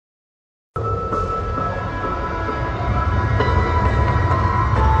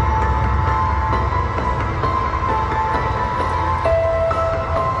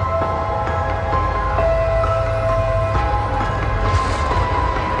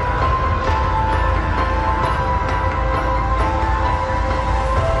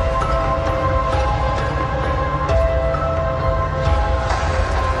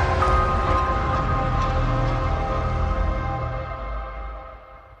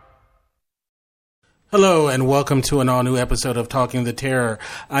Hello and welcome to an all-new episode of Talking the Terror.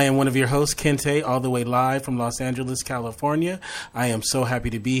 I am one of your hosts, Kente, all the way live from Los Angeles, California. I am so happy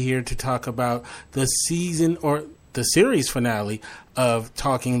to be here to talk about the series finale of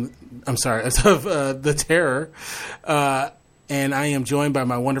The Terror. And I am joined by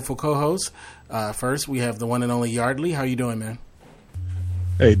my wonderful co-hosts. First, we have the one and only Yardley. How you doing, man?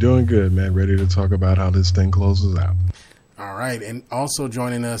 Hey, doing good, man. Ready to talk about how this thing closes out. All right, and also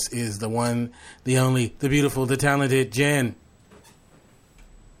joining us is the one, the only, the beautiful, the talented Jen.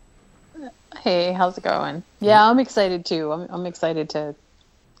 Hey, how's it going? Yeah, I'm excited too. I'm excited to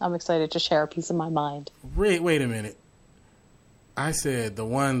share a piece of my mind. Wait a minute. I said the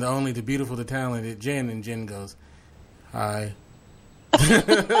one, the only, the beautiful, the talented Jen, and Jen goes, "Hi."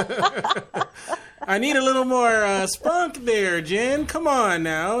 I need a little more spunk there, Jen. Come on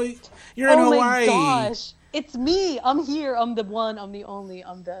now, you're in Hawaii. Oh my gosh. It's me. I'm here. I'm the one. I'm the only.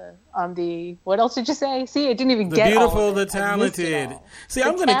 I'm the. What else did you say? See, I didn't even get the beautiful, all of the it. talented. See,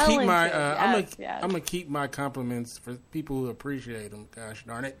 I'm gonna keep my. I'm gonna keep my compliments for people who appreciate them. Gosh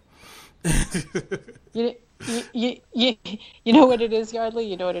darn it. You know what it is, Yardley.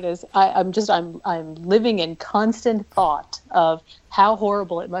 You know what it is. I'm living in constant thought of how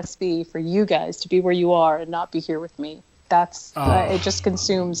horrible it must be for you guys to be where you are and not be here with me. That's it. Just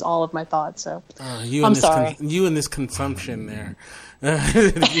consumes all of my thoughts. So I'm sorry. You and this consumption there.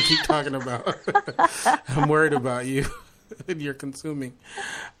 You keep talking about. I'm worried about you. You're consuming.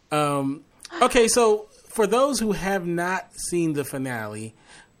 Okay, so for those who have not seen the finale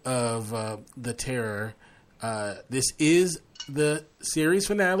of The Terror, this is the series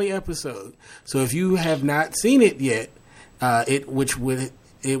finale episode. So if you have not seen it yet, it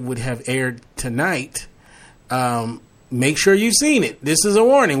would have aired tonight. Make sure you've seen it. This is a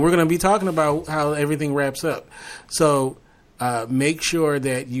warning. We're going to be talking about how everything wraps up. So make sure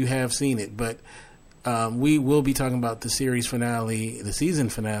that you have seen it. But we will be talking about the series finale, the season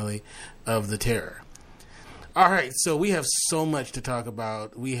finale of The Terror. All right. So we have so much to talk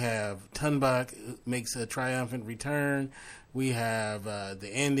about. We have Tunbak makes a triumphant return. We have the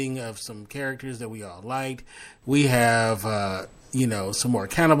ending of some characters that we all liked. We have, some more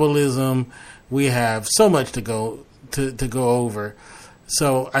cannibalism. We have so much to go over.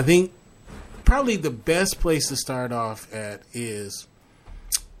 So I think probably the best place to start off at is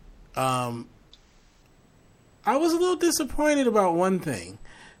I was a little disappointed about one thing.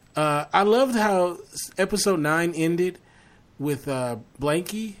 I loved how episode 9 ended with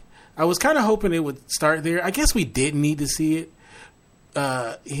Blanky. I was kind of hoping it would start there. I guess we didn't need to see it.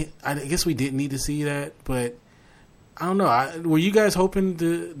 I guess we didn't need to see that, but I don't know. Were you guys hoping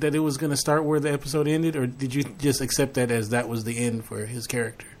that it was going to start where the episode ended, or did you just accept that as that was the end for his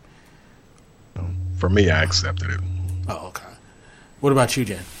character? For me, I accepted it. Oh, okay. What about you,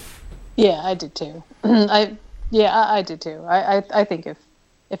 Jen? Yeah, I did too. I did too. I think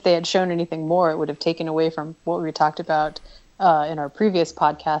if they had shown anything more, it would have taken away from what we talked about in our previous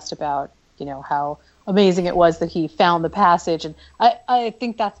podcast about, how amazing it was that he found the passage. And I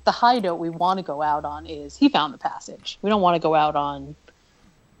think that's the high note we want to go out on, is he found the passage. We don't want to go out on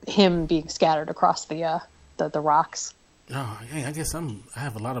him being scattered across the rocks. Oh, hey, I guess I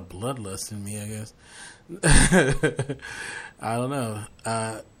have a lot of bloodlust in me, I guess. I don't know.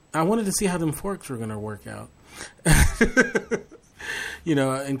 I wanted to see how them forks were going to work out.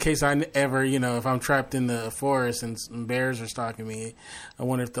 In case I ever, if I'm trapped in the forest and some bears are stalking me, I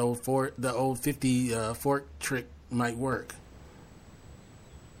wonder if the old 50 fork trick might work.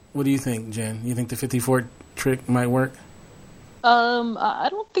 What do you think, Jen? You think the 50 fork trick might work? I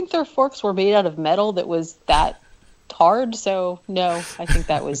don't think their forks were made out of metal that was that hard. So no, I think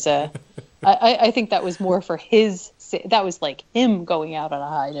that was. I think that was more for his. That was like him going out on a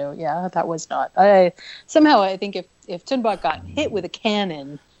high note. Yeah, that was not. I think if Tunbak got hit with a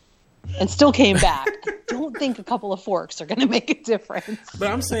cannon and still came back, I don't think a couple of forks are going to make a difference. But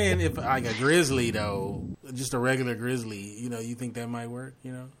I'm saying if like a grizzly though, just a regular grizzly, you think that might work?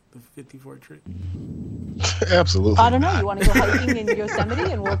 The 50 fork trick. Absolutely. I don't know. You want to go hiking in Yosemite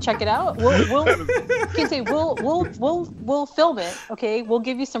and we'll check it out? We'll film it. Okay, we'll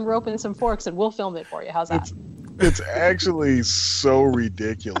give you some rope and some forks and we'll film it for you. How's that? It's actually so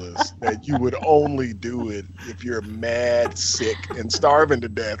ridiculous that you would only do it if you're mad, sick, and starving to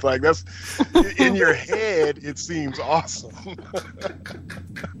death. Like, that's in your head, it seems awesome.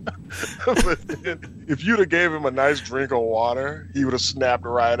 But then, if you'd have gave him a nice drink of water, he would have snapped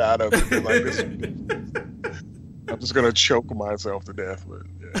right out of it. Like, I'm just gonna choke myself to death. But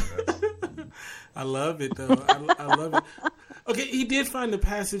yeah, I love it though. I love it. Okay, he did find the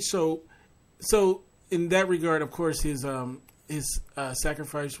passage. So in that regard, of course, his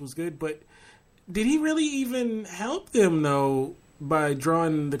sacrifice was good. But did he really even help them though by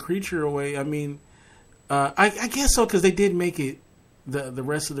drawing the creature away? I mean, I guess so because they did make it. The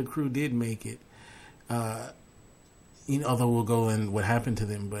rest of the crew did make it. Although we'll go in what happened to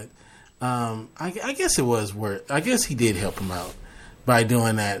them, but I guess it was worth. I guess he did help him out by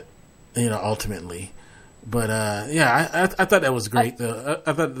doing that. Ultimately, but I thought that was great. I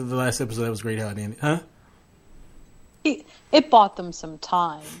thought the last episode that was great how it ended. Huh? It bought them some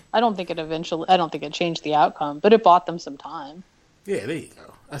time. I don't think it changed the outcome, but it bought them some time. Yeah, there you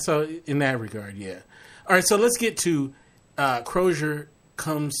go. So in that regard, yeah. All right, so let's get to Crozier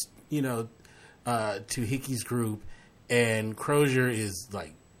comes, to Hickey's group, and Crozier is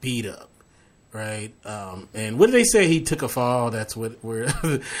like beat up, right? And what did they say? He took a fall. That's what we're,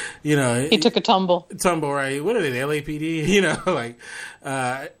 He took a tumble. Tumble, right? What are they? The LAPD?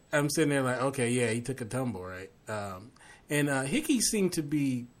 I'm sitting there like, okay, yeah, he took a tumble, right? And Hickey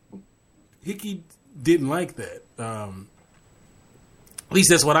didn't like that. At least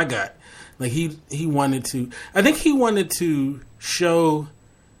that's what I got. Like he wanted to. I think he wanted to show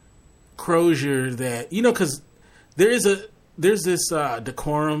Crozier that because there's this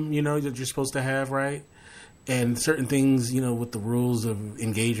decorum that you're supposed to have, right? And certain things with the rules of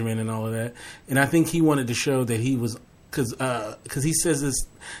engagement and all of that. And I think he wanted to show that he was because he says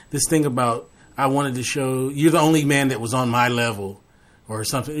this thing about I wanted to show you're the only man that was on my level or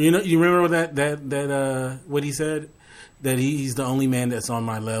something. You remember that what he said? That he's the only man that's on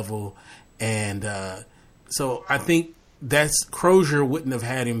my level. And so I think that's Crozier wouldn't have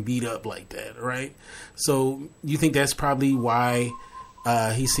had him beat up like that, right? So you think that's probably why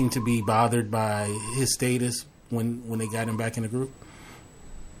he seemed to be bothered by his status when they got him back in the group?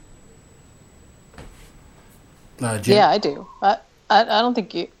 Yeah, I do. I don't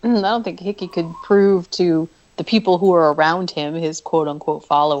think Hickey could prove to the people who are around him, his quote unquote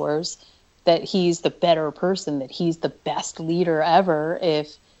followers, that he's the better person, that he's the best leader ever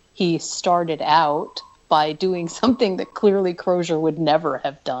if he started out by doing something that clearly Crozier would never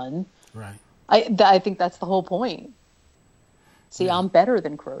have done. Right. I think that's the whole point. See, yeah. I'm better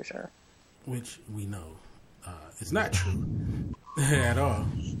than Crozier. Which we know is not true at all.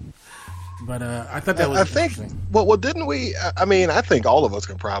 But I thought that was interesting. Well, didn't we? I mean, I think all of us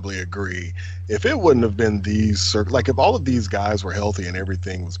can probably agree. If it wouldn't have been if all of these guys were healthy and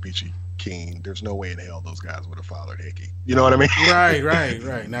everything was peachy keen, there's no way in hell those guys would have followed Hickey. You know what I mean?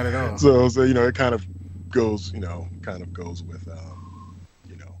 Right. Not at all. So it kind of goes, with,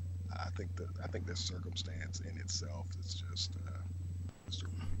 I think this circumstance in itself is just to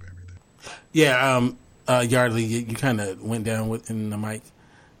remove everything. Yeah, Yardley, you kind of went down within the mic.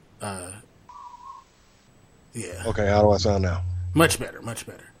 Yeah. Okay, how do I sound now? Much better.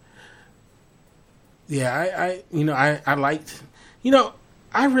 Yeah, I liked,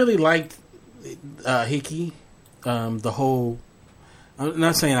 I really liked Hickey. The whole, I'm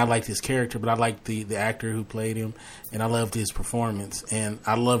not saying I liked his character, but I liked the actor who played him, and I loved his performance, and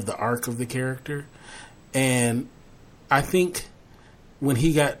I loved the arc of the character. And I think when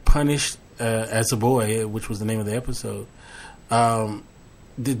he got punished as a boy, which was the name of the episode,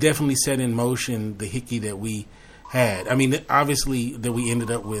 it definitely set in motion the Hickey that we had. I mean, obviously that we ended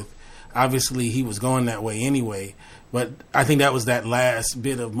up with. Obviously, he was going that way anyway, but I think that was that last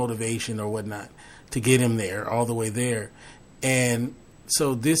bit of motivation or whatnot to get him there, all the way there. And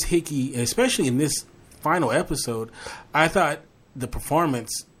so this Hickey, especially in this final episode, I thought the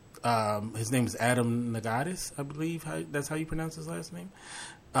performance, his name is Adam Nagadis, I believe. That's how you pronounce his last name.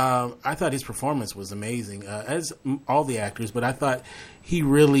 I thought his performance was amazing, as all the actors, but I thought he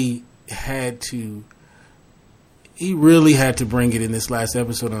really had to bring it in this last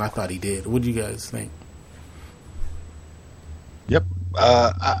episode, and I thought he did. What do you guys think? Yep.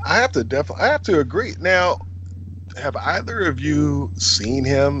 I have to agree. Now, have either of you seen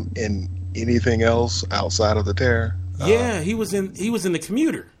him in anything else outside of The Terror? Yeah, he was in The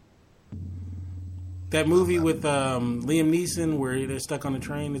Commuter. That movie with Liam Neeson where they're stuck on the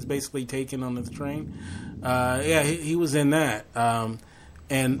train is basically taken on the train. He was in that.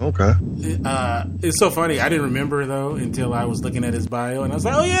 And okay. It's so funny. I didn't remember, though, until I was looking at his bio. And I was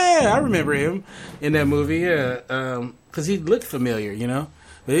like, oh, yeah, I remember him in that movie. Yeah. Because he looked familiar,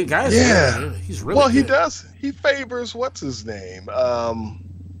 But guys, he's really good. He does. He favors, what's his name?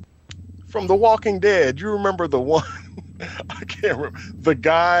 From The Walking Dead. You remember the one? I can't remember. The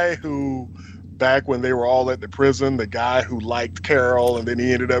guy who... Back when they were all at the prison, the guy who liked Carol and then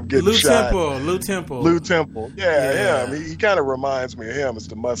he ended up getting shot. Lou Temple. Yeah. I mean, he kind of reminds me of him. It's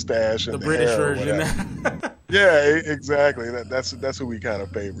the mustache and the British version. Yeah, exactly. That's who he kind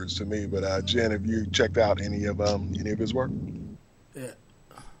of favors to me. But Jen, have you checked out any of his work? Yeah.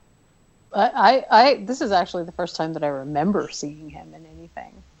 This is actually the first time that I remember seeing him in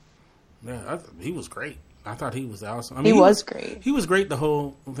anything. Yeah, he was great. I thought he was awesome. I mean, he was great. He was great the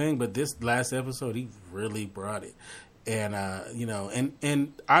whole thing, but this last episode, he really brought it. And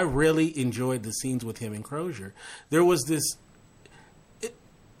and I really enjoyed the scenes with him and Crozier. There was this,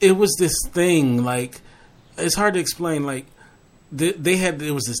 it was this thing, like, it's hard to explain. Like,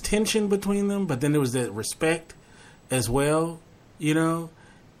 there was this tension between them, but then there was that respect as well,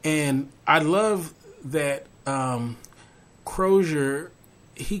 And I love that Crozier,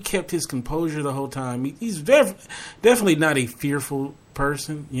 he kept his composure the whole time. He's definitely not a fearful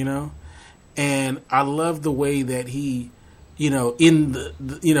person, And I love the way that he,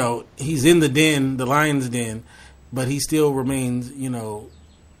 in he's in the den, the lion's den, but he still remains,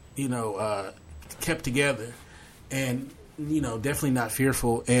 kept together, and definitely not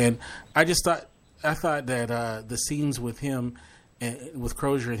fearful. And I thought that the scenes with him and with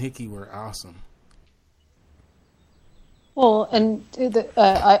Crozier and Hickey were awesome. Well, and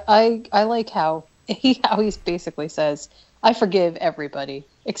I like how he basically says, "I forgive everybody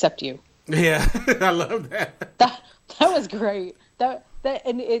except you." Yeah, I love that. That was great. That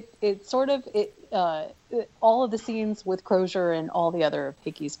and it sort of all of the scenes with Crozier and all the other of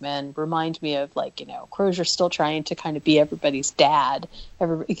Hickey's men remind me of, like, Crozier still trying to kind of be everybody's dad.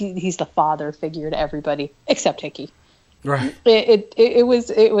 He's the father figure to everybody except Hickey. Right. It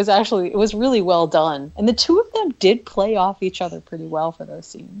was really well done, and the two of them did play off each other pretty well for those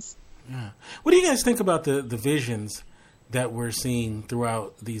scenes. Yeah. What do you guys think about the visions that we're seeing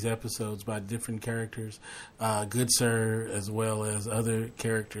throughout these episodes by different characters, Good Sir as well as other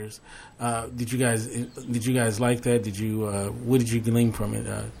characters? Did you guys like that? What did you glean from it?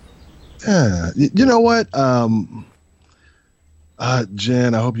 You know what?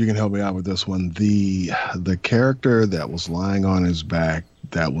 Jen, I hope you can help me out with this one. The character that was lying on his back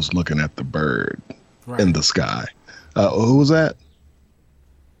that was looking at the bird in the sky. Who was that?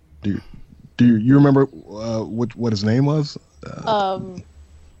 Do you remember what his name was? I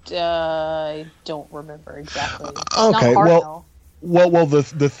don't remember exactly. Okay, well,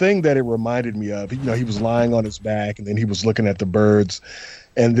 the thing that it reminded me of, he was lying on his back and then he was looking at the birds,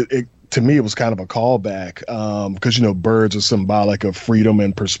 and to me, it was kind of a callback because, birds are symbolic of freedom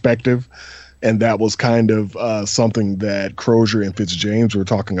and perspective. And that was kind of something that Crozier and Fitzjames were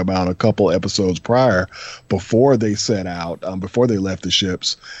talking about a couple episodes prior, before they set out, before they left the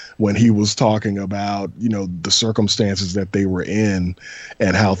ships, when he was talking about, the circumstances that they were in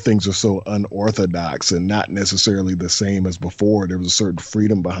and how things are so unorthodox and not necessarily the same as before. There was a certain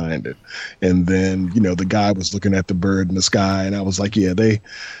freedom behind it. And then, the guy was looking at the bird in the sky, and I was like, yeah,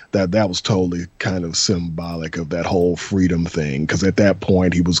 that was totally kind of symbolic of that whole freedom thing. Because at that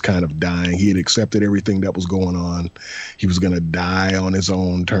point, he was kind of dying. He had accepted everything that was going on. He was going to die on his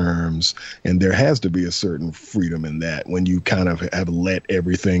own terms. And there has to be a certain freedom in that when you kind of have let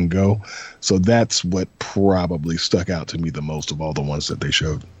everything go. So that's what probably stuck out to me the most of all the ones that they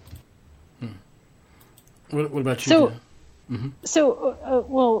showed. What about you?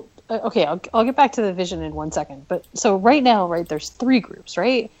 Okay, I'll get back to the vision in 1 second. But so right now, there's three groups,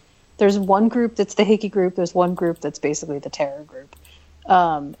 right? There's one group that's the Hickey group. There's one group that's basically the Terror group.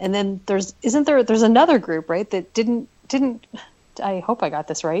 And then there's another group, right? That didn't, I hope I got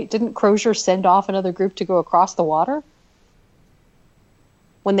this right. Didn't Crozier send off another group to go across the water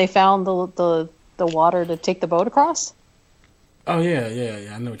when they found the water to take the boat across? Oh yeah.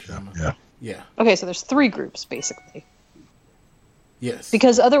 I know what you're talking about. Yeah. Okay, so there's three groups basically. Yes.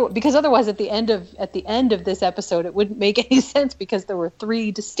 Because otherwise, at the end of this episode, it wouldn't make any sense, because there were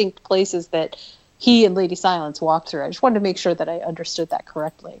three distinct places that he and Lady Silence walked through. I just wanted to make sure that I understood that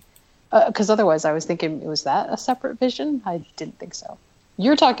correctly. Because otherwise, I was thinking, was that a separate vision? I didn't think so.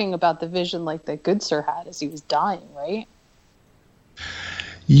 You're talking about the vision like that Good Sir had as he was dying, right?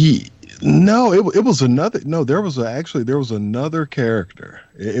 No, it was another. No, there was another character.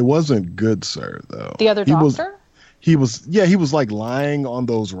 It wasn't Good Sir though. The other doctor. He was like lying on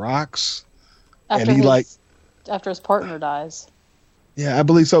those rocks, after his partner dies. Yeah, I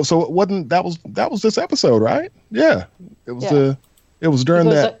believe so. So it wasn't that was this episode, right? Yeah, it was. It was during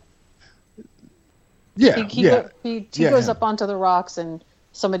that. He goes up onto the rocks, and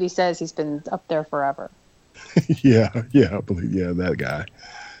somebody says he's been up there forever. yeah, I believe. Yeah, that guy.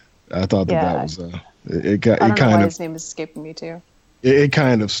 I thought that was. I don't know why his name is escaping me too. It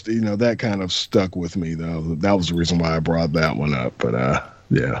kind of, that kind of stuck with me though. That was the reason why I brought that one up. But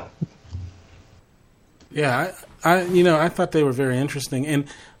yeah. Yeah, I thought they were very interesting, and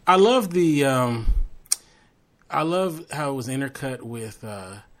I love I love how it was intercut with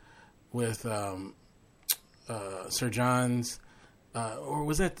Sir John's or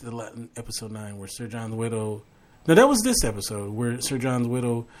was that episode 9 where Sir John's widow? No, that was this episode where Sir John's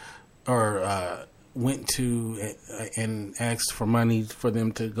widow went to and asked for money for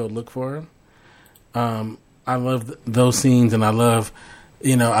them to go look for him. I love those scenes, and I love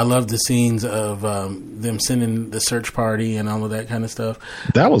the scenes of them sending the search party and all of that kind of stuff.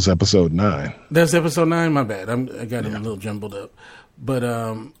 That was episode 9. That's episode 9. My bad. I got them a little jumbled up, but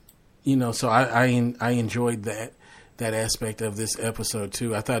so I enjoyed that aspect of this episode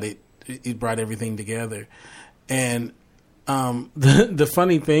too. I thought it brought everything together, and the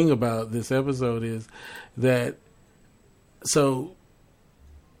funny thing about this episode is that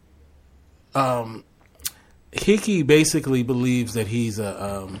Hickey basically believes that he's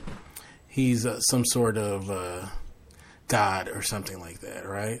some sort of god or something like that,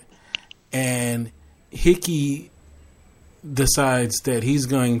 right? And Hickey decides that he's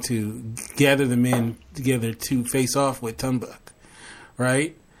going to gather the men together to face off with Tumbuk,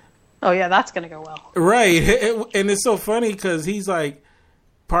 right? Oh yeah, that's gonna go well, right? And it's so funny because he's like,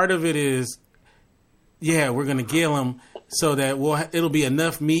 part of it is, yeah, we're gonna kill him so that it'll be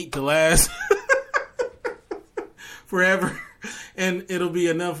enough meat to last forever, and it'll be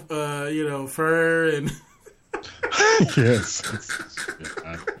enough, fur and. Yes.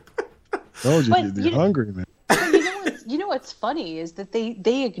 Oh, you're hungry, man. You know what's funny is that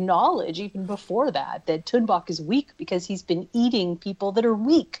they acknowledge even before that Tumbuk is weak because he's been eating people that are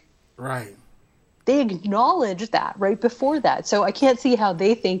weak. Right. They acknowledge that right before that. So I can't see how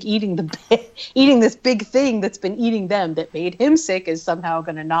they think eating this big thing that's been eating them that made him sick is somehow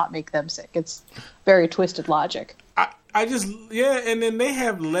going to not make them sick. It's very twisted logic. And then they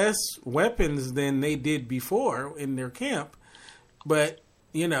have less weapons than they did before in their camp. But,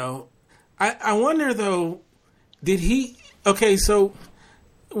 I wonder though, did he... Okay, so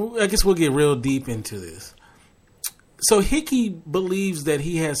I guess we'll get real deep into this. So Hickey believes that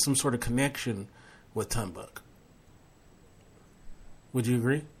he has some sort of connection with Tumbuk. Would you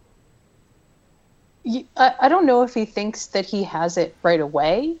agree? I don't know if he thinks that he has it right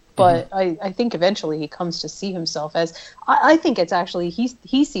away, but I think eventually he comes to see himself as... I think it's actually...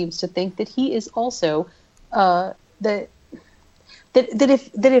 He seems to think that he is also... That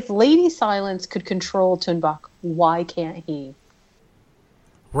if Lady Silence could control Tumbuk, why can't he?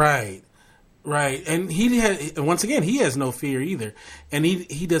 Right. And once again, he has no fear either. And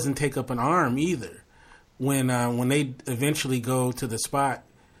he doesn't take up an arm either. When they eventually go to the spot,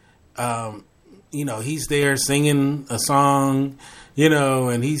 he's there singing a song,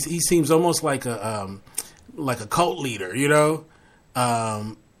 and he seems almost like a cult leader,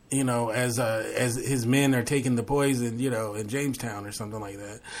 as his men are taking the poison, in Jamestown or something like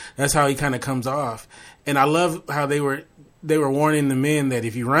that. That's how he kind of comes off. And I love how they were warning the men that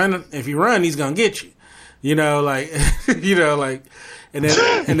if you run, he's gonna get you. And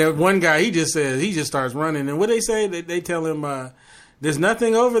then one guy, he just starts running. And what they say, they tell him, there's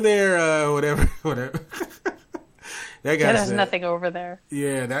nothing over there, whatever. That guy there's nothing over there.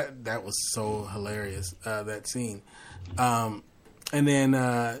 Yeah, that was so hilarious, that scene. And then,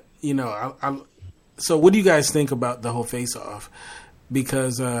 so what do you guys think about the whole face-off?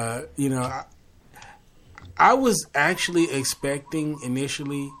 Because, I was actually expecting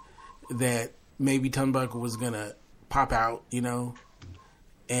initially that maybe Tumbuk was going to pop out,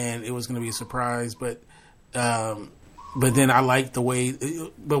 and it was going to be a surprise. But then I liked the way,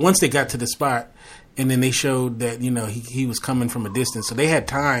 but once they got to the spot and then they showed that, he was coming from a distance. So they had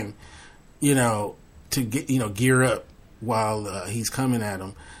time, to get, gear up while he's coming at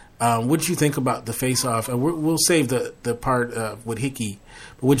him. What did you think about the face-off? And we'll save the part with Hickey.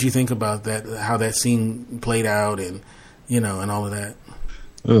 But what did you think about that? How that scene played out, and and all of that?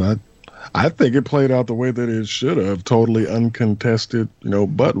 Well, I think it played out the way that it should have. Totally uncontested,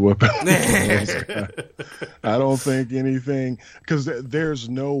 butt whooping. I don't think anything, because there's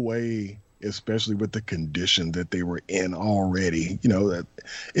no way, especially with the condition that they were in already, that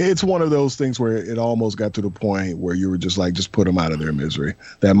it's one of those things where it almost got to the point where you were just like, just put them out of their misery.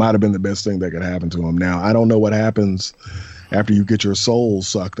 That might have been the best thing that could happen to them. Now, I don't know what happens after you get your soul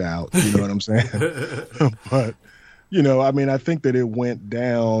sucked out. You know what I'm saying? But, I think that it went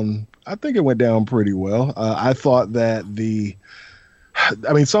down. I think it went down pretty well. I thought that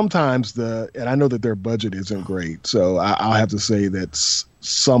sometimes and I know that their budget isn't great. So I'll have to say that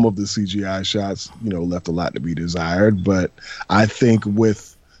some of the CGI shots, left a lot to be desired. But I think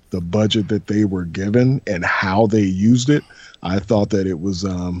with the budget that they were given and how they used it, I thought that it was,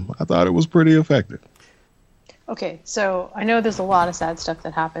 pretty effective. Okay, so I know there's a lot of sad stuff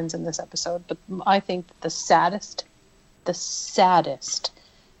that happens in this episode, but I think the saddest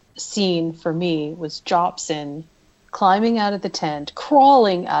scene for me was Jopson climbing out of the tent,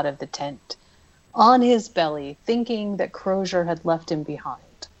 crawling out of the tent, on his belly, thinking that Crozier had left him behind.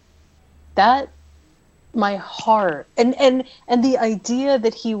 That, my heart, and the idea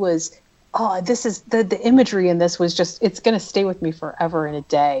that he was, this is the imagery in this was just, it's going to stay with me forever and a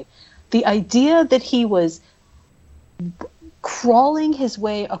day. The idea that he was crawling his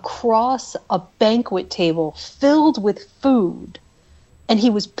way across a banquet table filled with food, and he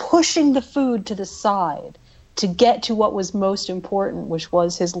was pushing the food to the side to get to what was most important, which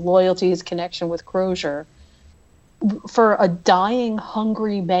was his loyalty, his connection with Crozier, for a dying,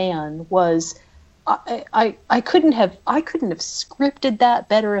 hungry man was, I couldn't have scripted that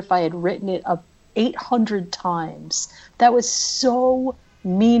better if I had written it 800 times. That was so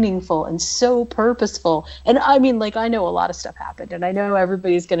meaningful and so purposeful. And I mean, like, I know a lot of stuff happened, and I know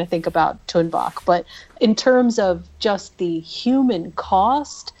everybody's going to think about Tunnbach, but in terms of just the human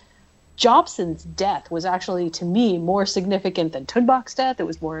cost, Jobson's death was actually, to me, more significant than Tunnbach's death. It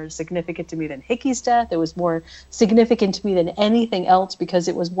was more significant to me than Hickey's death. It was more significant to me than anything else because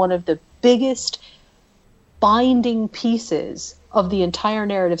it was one of the biggest binding pieces of the entire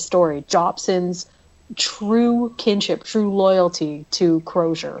narrative story. Jobson's true kinship, true loyalty to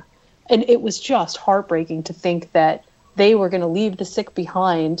Crozier. And it was just heartbreaking to think that they were going to leave the sick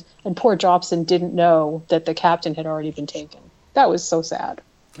behind, and poor Jobson didn't know that the captain had already been taken. That was so sad.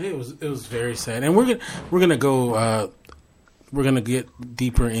 It was very sad, and we're gonna get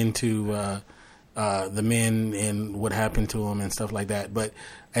deeper into the men and what happened to them and stuff like that.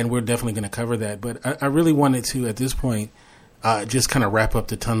 And we're definitely gonna cover that. But I really wanted to at this point just kind of wrap up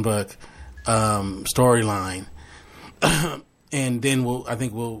the Tunnbach storyline, and then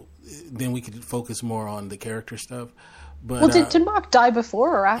we could focus more on the character stuff. But did Tunnbach die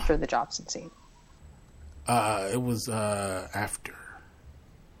before or after the Jobson scene? It was after.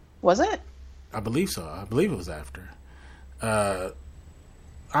 Was it? I believe so. I believe it was after. I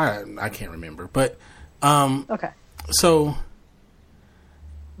can't remember, but okay. So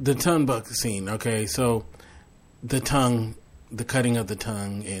the Tunnbach scene. Okay, so the cutting of the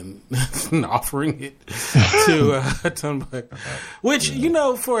tongue and offering it to Tunnbach, which,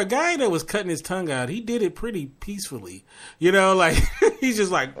 for a guy that was cutting his tongue out, he did it pretty peacefully. Like he's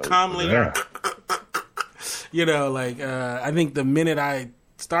just like calmly. Yeah. I think the minute I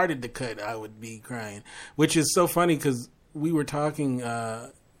started to cut, I would be crying, which is so funny because we were talking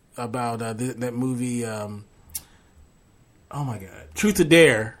about that movie. Oh my God, Truth or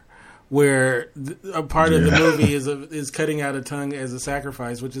Dare, where a part of the movie is cutting out a tongue as a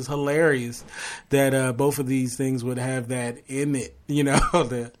sacrifice, which is hilarious. That both of these things would have that in it,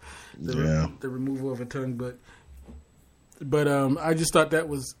 the removal of a tongue. But I just thought that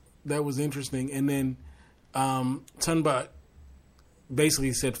was interesting, and then Tunnbach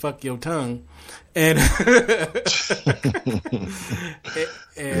basically said "fuck your tongue," and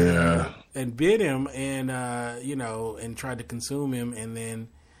and bit him, and and tried to consume him, and then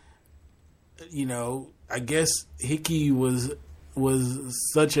I guess Hickey was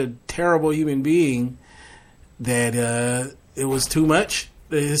such a terrible human being that it was too much.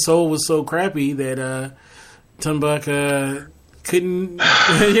 His soul was so crappy that Tunnbach couldn't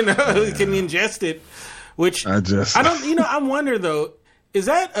couldn't ingest it. Which I don't, I wonder though, is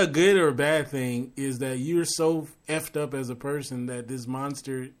that a good or a bad thing? Is that you're so effed up as a person that this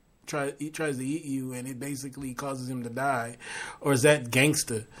monster tries to eat you and it basically causes him to die, or is that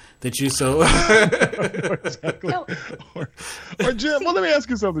gangster that you're so? Exactly. Or Jim, well, let me ask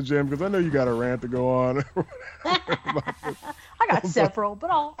you something, Jim, because I know you got a rant to go on. I got several,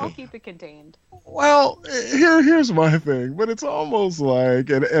 but I'll keep it contained. Well, here's my thing, but it's almost like,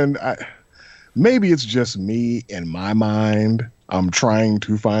 and maybe it's just me in my mind. I'm trying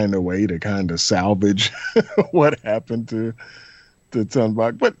to find a way to kind of salvage what happened to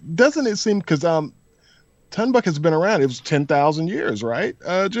Tunnbach. But doesn't it seem, because Tunnbach has been around, it was 10,000 years, right,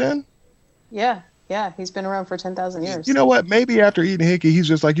 Jen? Yeah, he's been around for 10,000 years. You know what? Maybe after eating Hickey, he's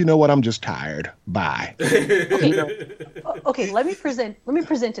just like, you know what? I'm just tired. Bye. Okay, let me present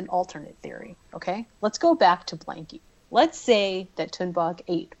an alternate theory, okay? Let's go back to Blanky. Let's say that Tunnbach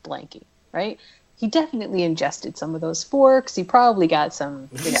ate Blanky. Right? He definitely ingested some of those forks. He probably got some,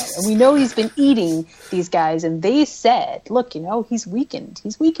 and we know he's been eating these guys, and they said, look, he's weakened.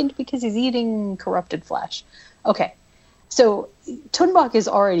 He's weakened because he's eating corrupted flesh. Okay. So Tunnbach is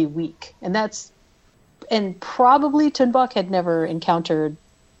already weak, and probably Tunnbach had never encountered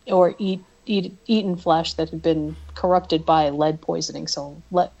or eaten flesh that had been corrupted by lead poisoning. So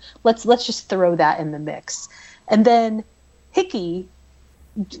let's just throw that in the mix. And then Hickey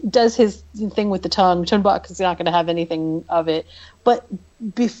does his thing with the tongue. Tunbok is not going to have anything of it. But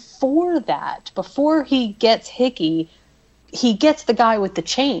before that, before he gets Hickey, he gets the guy with the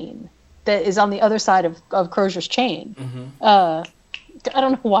chain that is on the other side of Crozier's chain. I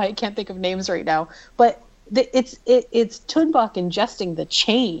don't know why I can't think of names right now, but it's Tunbok ingesting the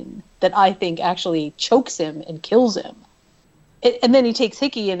chain that I think actually chokes him and kills him. And then he takes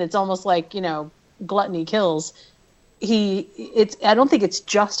Hickey, and it's almost like, gluttony kills. I don't think it's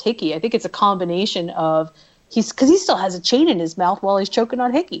just Hickey. I think it's a combination of because he still has a chain in his mouth while he's choking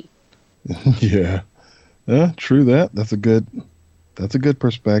on Hickey. Yeah, true that. That's a good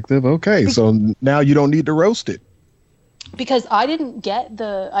perspective. Okay, so now you don't need to roast it. Because I didn't get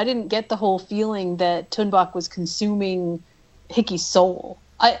the whole feeling that Tunbok was consuming Hickey's soul.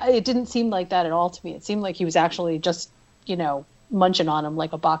 It didn't seem like that at all to me. It seemed like he was actually just, munching on him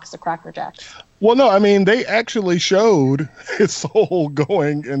like a box of Cracker Jacks. Well, no, I mean, they actually showed his soul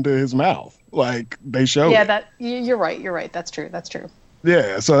going into his mouth. Like, they showed. Yeah, you're right. That's true.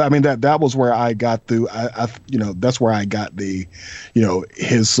 Yeah, so I mean that was where I got through. That's where I got the,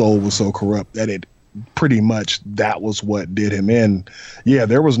 his soul was so corrupt that it pretty much that was what did him in. Yeah,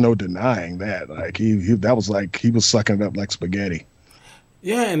 there was no denying that. Like that was like he was sucking it up like spaghetti.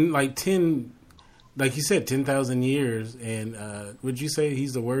 Yeah, and like like you said, 10,000 years, and would you say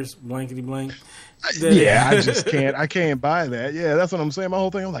he's the worst blankety blank? Yeah, I just can't. I can't buy that. Yeah, that's what I'm saying. My whole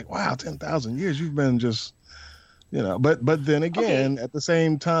thing, I'm like, wow, 10,000 years. You've been just. But then again, At the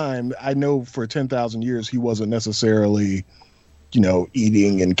same time, I know for 10,000 years he wasn't necessarily,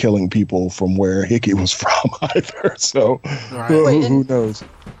 eating and killing people from where Hickey was from either. So who knows?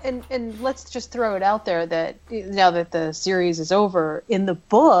 And let's just throw it out there that now that the series is over, in the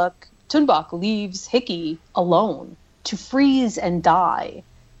book, Tunbok leaves Hickey alone to freeze and die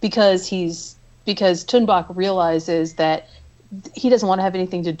because Tunbok realizes that he doesn't want to have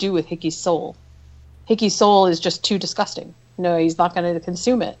anything to do with Hickey's soul. Hickey's soul is just too disgusting. He's not going to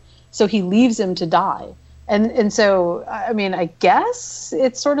consume it. So he leaves him to die. And so, I mean, I guess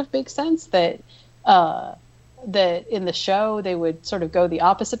it sort of makes sense that that in the show they would sort of go the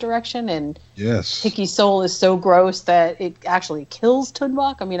opposite direction. And yes, Hickey's soul is so gross that it actually kills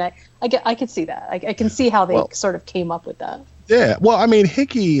Tunbok. I mean, I could see that. I can see how they sort of came up with that. Yeah. Well, I mean,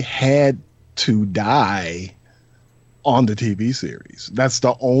 Hickey had to die on the TV series. That's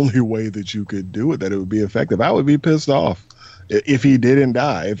the only way that you could do it, that it would be effective. I would be pissed off if he didn't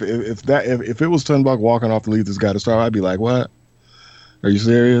die. If it was Tunbok walking off to leave this guy to start, I'd be like, what? Are you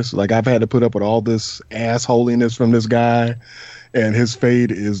serious? Like, I've had to put up with all this assholiness from this guy, and his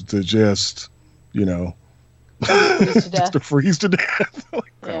fate is to just, just to freeze to death.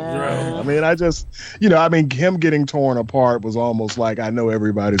 I mean, him getting torn apart was almost like, I know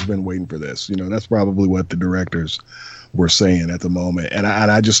everybody's been waiting for this. That's probably what the directors were saying at the moment. And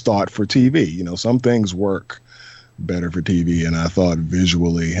I just thought for TV, some things work better for TV. And I thought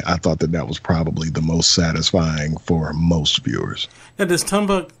visually, that was probably the most satisfying for most viewers. Now, does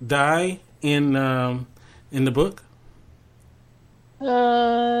Tunbok die in the book?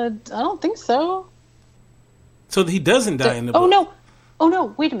 I don't think so. So he doesn't die in the book? Oh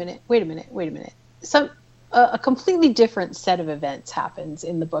no! Wait a minute! A completely different set of events happens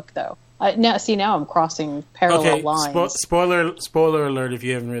in the book, though. Now I'm crossing parallel lines. Spoiler alert if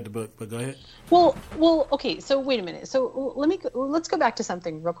you haven't read the book, but go ahead. Well. Okay. So wait a minute. So let's go back to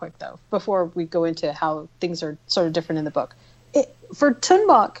something real quick though before we go into how things are sort of different in the book. For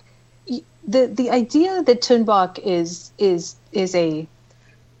Tunbok, the idea that Tunbok is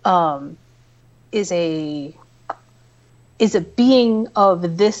a being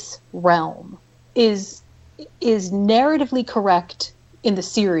of this realm is narratively correct in the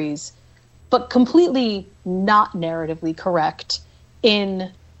series, but completely not narratively correct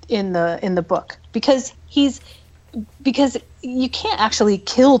in the book because you can't actually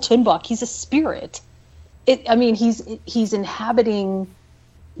kill Tunbok. He's a spirit. He's inhabiting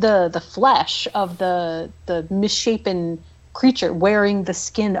the flesh of the misshapen creature wearing the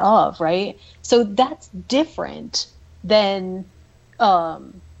skin of, right? So that's different than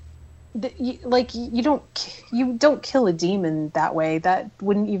you don't kill a demon that way. That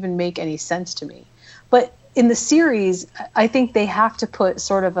wouldn't even make any sense to me. But in the series, I think they have to put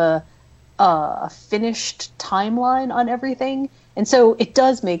sort of a finished timeline on everything, and so it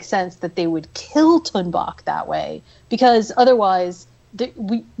does make sense that they would kill Tunbok that way, because otherwise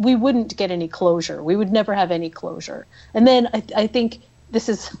we wouldn't get any closure. We would never have any closure. And then I think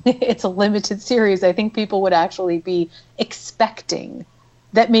it's a limited series. I think people would actually be expecting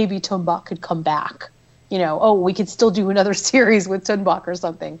that maybe Tunbok could come back. We could still do another series with Tunbok or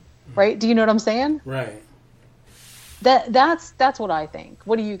something, right? Do you know what I'm saying? Right. That's what I think.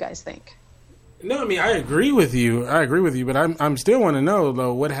 What do you guys think? No, I mean, I agree with you, but I'm still want to know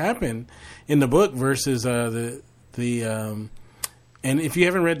though what happened in the book versus and if you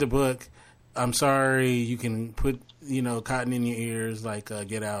haven't read the book, I'm sorry, you can put cotton in your ears like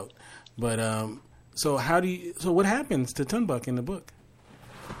Get Out, but so what happens to Tunbuk in the book?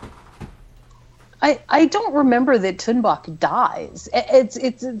 I don't remember that Tunbuk dies. It's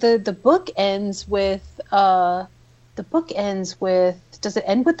the book ends with does it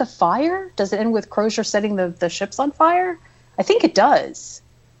end with the fire? Does it end with Crozier setting the ships on fire? I think it does.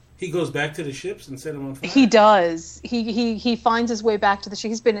 He goes back to the ships and set them on fire. He does. He finds his way back to the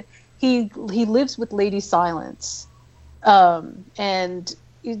ship. He lives with Lady Silence, and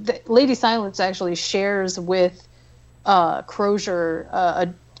Lady Silence actually shares with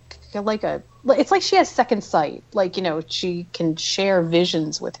Crozier it's like she has second sight. Like, she can share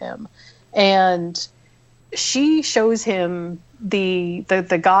visions with him, and she shows him the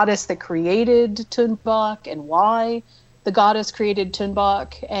goddess that created Tunbuk and why the goddess created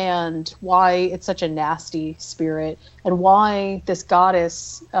Tunbuk and why it's such a nasty spirit and why this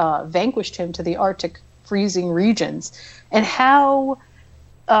goddess vanquished him to the Arctic freezing regions, and how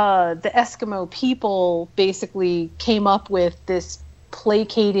the Eskimo people basically came up with this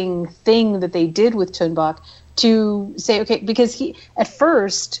placating thing that they did with Tunbuk to say, okay, because at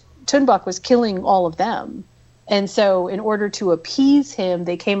first Tunbuk was killing all of them. And so in order to appease him,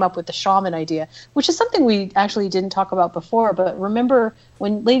 they came up with the shaman idea, which is something we actually didn't talk about before. But remember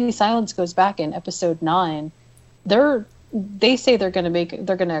when Lady Silence goes back in episode 9, they say they're going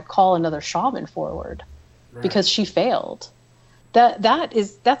to call another shaman forward, right, because she failed.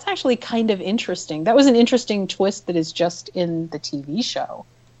 That's actually kind of interesting. That was an interesting twist that is just in the TV show.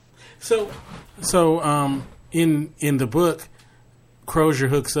 So in the book, Crozier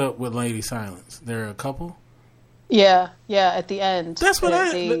hooks up with Lady Silence. They're a couple? Yeah, at the end. That's what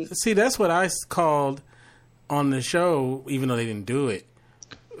that's what I called on the show, even though they didn't do it.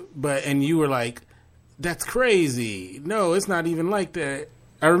 And you were like, that's crazy. No, it's not even like that.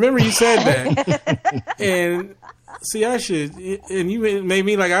 I remember you said that. And see, and you made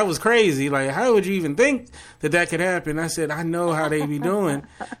me like I was crazy. Like, how would you even think that could happen? I said, I know how they be doing.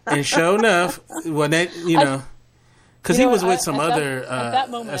 And sure enough, when that, because he was with some other at that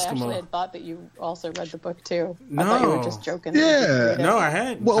moment, Eskimo. I actually had thought that you also read the book too. No. I thought you were just joking. Yeah. No, I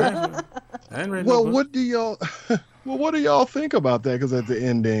hadn't. Well, I hadn't read the book. What do y'all think about that? Because at the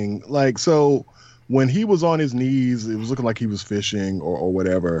ending, like, so when he was on his knees, it was looking like he was fishing or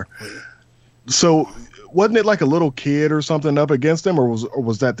whatever. So wasn't it like a little kid or something up against him, or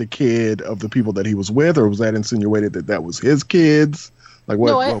was that the kid of the people that he was with, or was that insinuated that was his kids? Like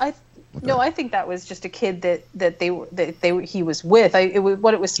what? No, I think that was just a kid that he was with.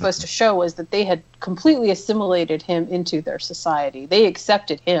 What it was supposed to show was that they had completely assimilated him into their society. They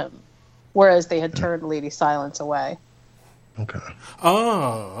accepted him, whereas they had turned Lady Silence away. Okay.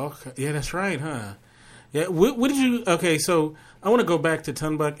 Oh, okay. Yeah, that's right, huh? Yeah. What did you? Okay, so I want to go back to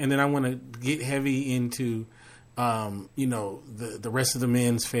Tunbuk, and then I want to get heavy into, the rest of the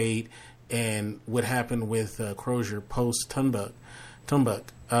men's fate and what happened with Crozier post Tunbuk.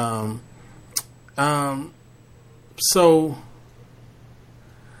 So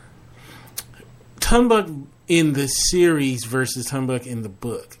Tunbuk in the series versus Tunbuk in the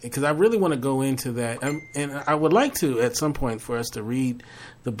book, because I really want to go into that, and I would like to at some point for us to read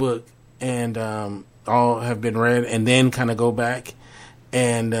the book and all have been read, and then kind of go back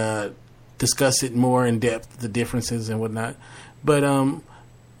and discuss it more in depth, the differences and whatnot. But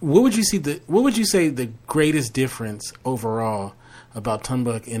what would you say the greatest difference overall about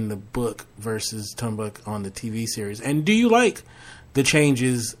Tunbuk in the book versus Tunbuk on the TV series? And do you like the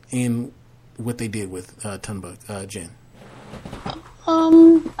changes in what they did with Tunbuk, Jen?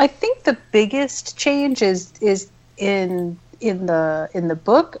 I think the biggest change is in the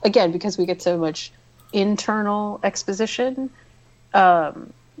book, again, because we get so much internal exposition.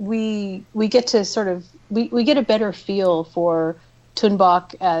 We get to sort of we get a better feel for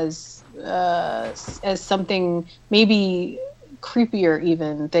Tunbuk as something maybe creepier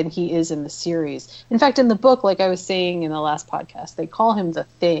even than he is in the series. In fact, in the book, like I was saying in the last podcast, they call him the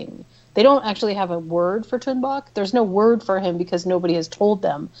Thing. They don't actually have a word for Tunbuk. There's no word for him because nobody has told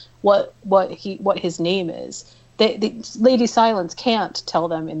them what his name is. Lady Silence can't tell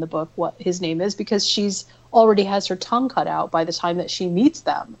them in the book what his name is because she's already has her tongue cut out by the time that she meets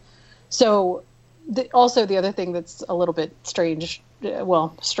them. So also the other thing that's a little bit strange,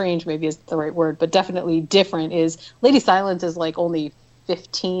 well, strange maybe is the right word, but definitely different, is Lady Silence is like only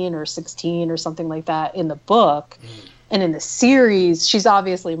 15 or 16 or something like that in the book. And in the series, she's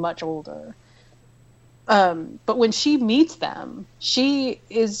obviously much older. But when she meets them, she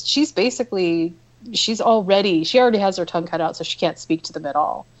already has her tongue cut out, so she can't speak to them at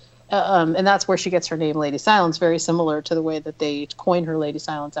all. And that's where she gets her name, Lady Silence, very similar to the way that they coin her Lady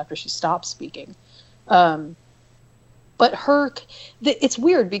Silence after she stops speaking. But it's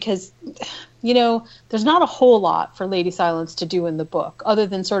weird because, there's not a whole lot for Lady Silence to do in the book other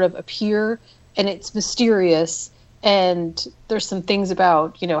than sort of appear, and it's mysterious. And there's some things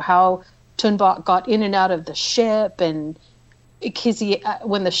about, how Tunbok got in and out of the ship, and because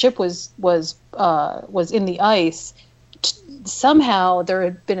when the ship was in the ice, somehow there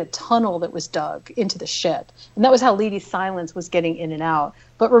had been a tunnel that was dug into the ship, and that was how Lady Silence was getting in and out.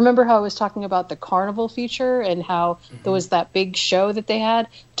 But remember how I was talking about the carnival feature and how there was that big show that they had?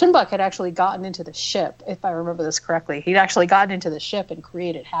 Tunbok had actually gotten into the ship, if I remember this correctly. He'd actually gotten into the ship and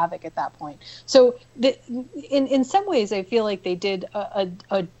created havoc at that point. So in some ways, I feel like they did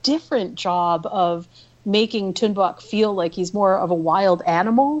a different job of making Tunbok feel like he's more of a wild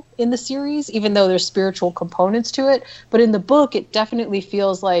animal in the series, even though there's spiritual components to it. But in the book, it definitely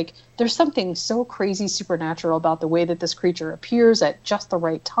feels like there's something so crazy supernatural about the way that this creature appears at just the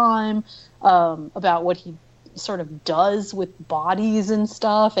right time, about what he sort of does with bodies and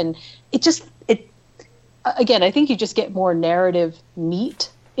stuff. And again, I think you just get more narrative meat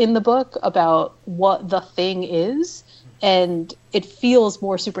in the book about what the thing is, and it feels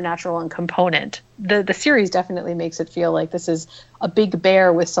more supernatural and component. The series definitely makes it feel like this is a big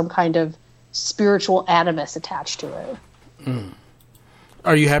bear with some kind of spiritual animus attached to it. Mm.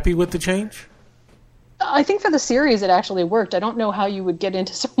 Are you happy with the change? I think for the series it actually worked. I don't know how you would get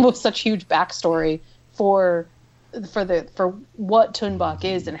into such huge backstory for what Tunbok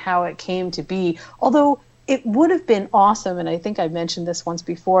is and how it came to be. Although it would have been awesome, and I think I mentioned this once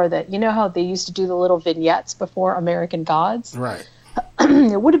before, that you know how they used to do the little vignettes before American Gods? Right.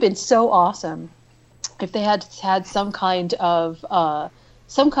 It would have been so awesome if they had some kind of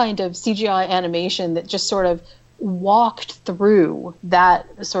CGI animation that just sort of walked through that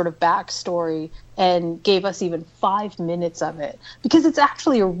sort of backstory and gave us even 5 minutes of it, because it's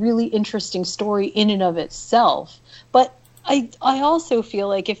actually a really interesting story in and of itself. But I also feel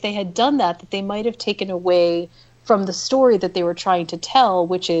like if they had done that they might have taken away from the story that they were trying to tell,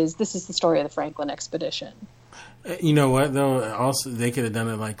 which is this is the story of the Franklin expedition. You know what though? Also, they could have done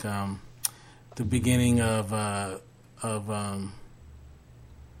it like the beginning of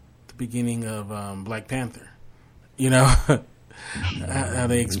Black Panther. How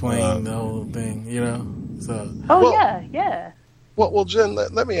they explain the whole thing. So. Yeah. Well, Jen,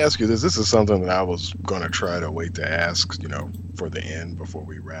 let me ask you this. This is something that I was going to try to wait to ask, for the end before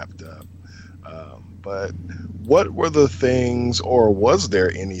we wrapped up. But what were the things, or was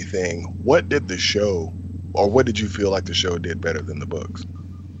there anything, what did the show, or what did you feel like the show did better than the books?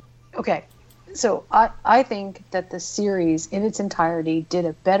 Okay, so I think that the series in its entirety did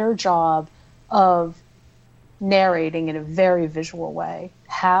a better job of narrating in a very visual way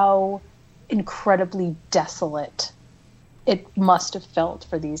how incredibly desolate it must have felt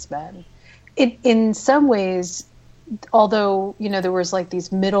for these men. In some ways, although, there was like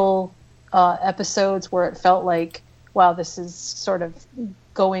these middle episodes where it felt like, wow, this is sort of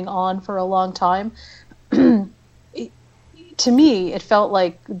going on for a long time. To me, it felt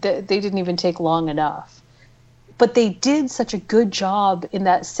like they didn't even take long enough. But they did such a good job in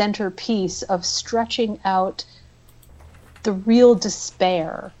that centerpiece of stretching out the real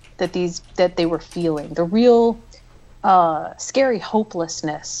despair that they were feeling, the real scary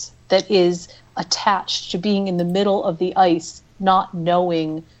hopelessness that is attached to being in the middle of the ice, not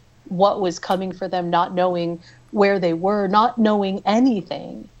knowing what was coming for them, not knowing where they were, not knowing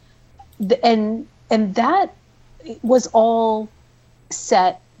anything. And that was all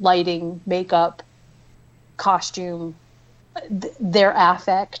set, lighting, makeup, costume, their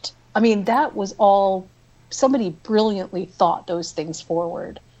affect. I mean, that was all, somebody brilliantly thought those things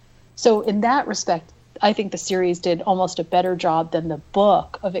forward. So in that respect, I think the series did almost a better job than the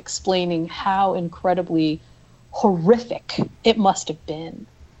book of explaining how incredibly horrific it must have been.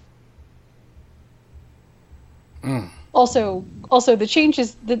 Also, the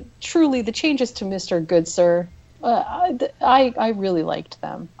changes, the changes to Mr. Goodsir, I really liked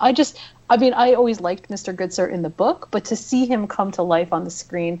them. I always liked Mr. Goodsir in the book, but to see him come to life on the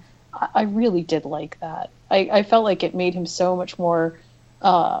screen, I really did like that. I felt like it made him so much more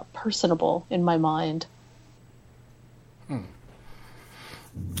personable in my mind.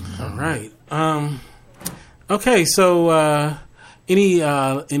 All right. Okay. So,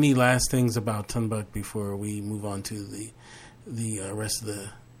 any last things about Tunbok before we move on to the rest of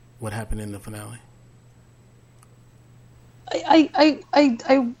what happened in the finale?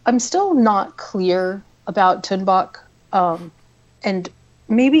 I'm still not clear about Tunbok, and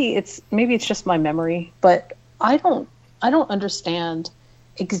maybe it's just my memory, but I don't understand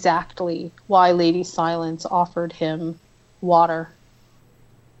exactly why Lady Silence offered him water.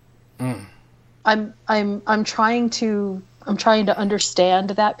 I'm trying to understand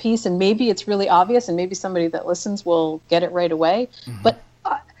that piece, and maybe it's really obvious, and maybe somebody that listens will get it right away. Mm-hmm. But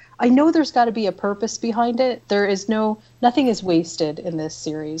I know there's got to be a purpose behind it. Nothing is wasted in this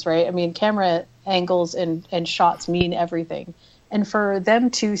series, right? I mean, camera angles and shots mean everything. And for them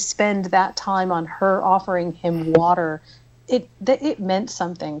to spend that time on her offering him water, it meant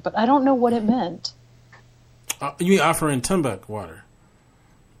something, but I don't know what it meant. You mean offering Tunbok water?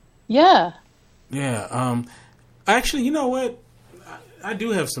 Yeah. Yeah. Actually, you know what? I do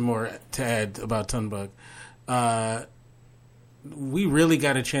have some more to add about Tunbok. We really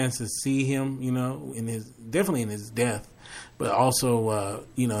got a chance to see him, definitely in his death, but also,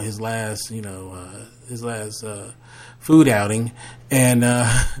 his last food outing, and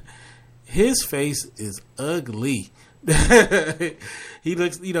his face is ugly. He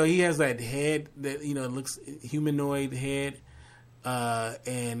looks, he has that head that looks humanoid head,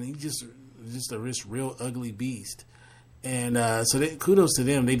 and he just a real ugly beast. And so kudos to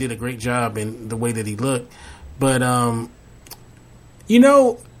them; they did a great job in the way that he looked. But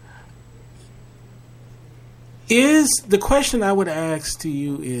is the question I would ask to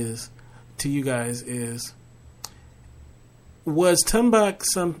you guys is, was Tunbok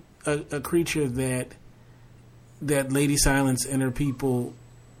a creature that Lady Silence and her people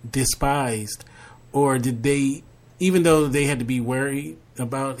despised, or did they, even though they had to be worried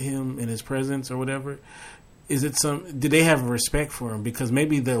about him and his presence or whatever, did they have respect for him because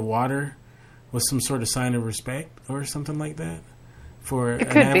maybe the water was some sort of sign of respect or something like that for an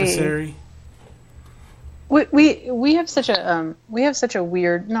adversary? We have such a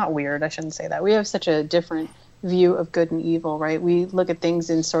weird, not weird, I shouldn't say that. We have such a different view of good and evil, right? We look at things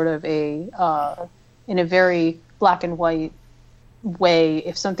in sort of in a very black and white way.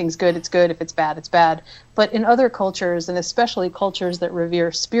 If something's good, it's good. If it's bad, it's bad. But in other cultures, and especially cultures that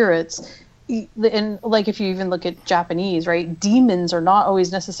revere spirits, and like if you even look at Japanese, right, demons are not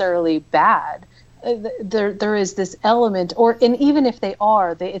always necessarily bad. There is this element, and even if they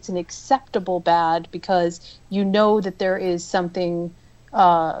are, it's an acceptable bad because you know that there is something,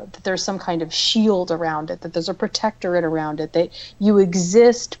 that there's some kind of shield around it, that there's a protectorate around it, that you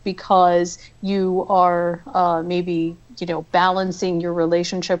exist because you are maybe balancing your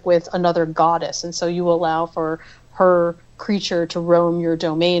relationship with another goddess, and so you allow for her creature to roam your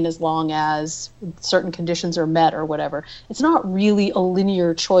domain as long as certain conditions are met or whatever. It's not really a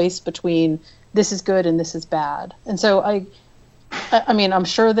linear choice between this is good and this is bad. And so I mean, I'm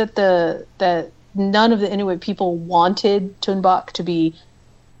sure that that none of the Inuit people wanted Tunbok to be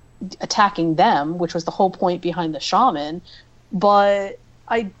attacking them, which was the whole point behind the shaman, but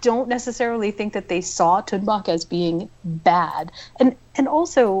I don't necessarily think that they saw Tunbok as being bad. And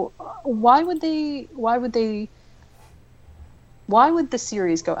also, why would the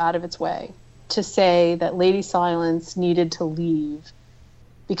series go out of its way to say that Lady Silence needed to leave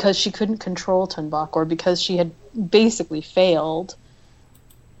because she couldn't control Tunbok, or because she had basically failed,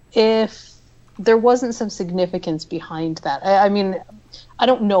 if there wasn't some significance behind that? I mean, I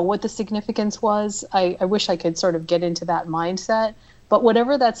don't know what the significance was. I wish I could sort of get into that mindset, but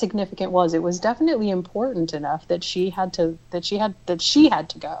whatever that significant was, it was definitely important enough that she had to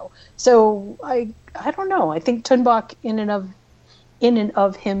go. So I don't know. I think Tunbok in and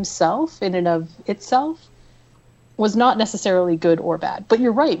of himself, in and of itself, was not necessarily good or bad. But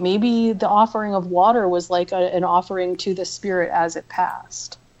you're right. Maybe the offering of water was like an offering to the spirit as it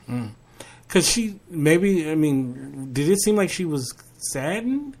passed. Because did it seem like she was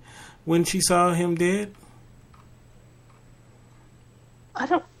saddened when she saw him dead?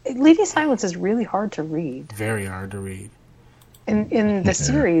 Lady Silence is really hard to read. Very hard to read. In the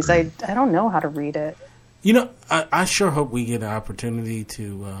series, I don't know how to read it. I sure hope we get an opportunity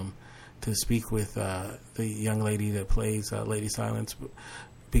to speak with the young lady that plays Lady Silence,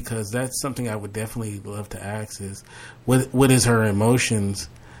 because that's something I would definitely love to ask is what is her emotions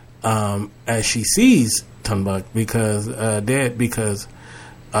as she sees Tunbok dead, because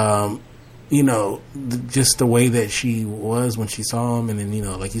just the way that she was when she saw him, and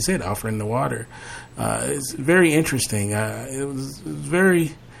then like you said, offering the water, it's very interesting. It was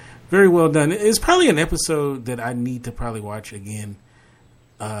very, very well done. It's probably an episode that I need to probably watch again.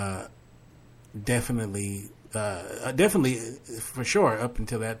 Definitely for sure up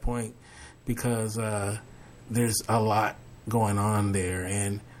until that point, because there's a lot going on there,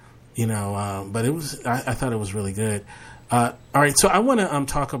 and but I thought it was really good. All right, so I want to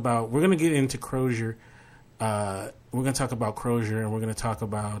talk about, we're going to get into Crozier we're going to talk about Crozier, and we're going to talk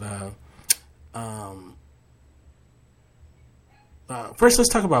about. First, let's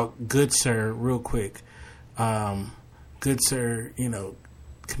talk about Good Sir real quick. Good Sir,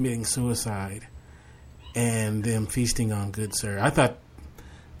 committing suicide, and them feasting on Good Sir. I thought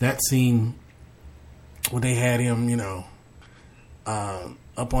that scene when they had him,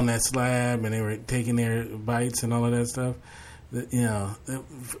 up on that slab and they were taking their bites and all of that stuff.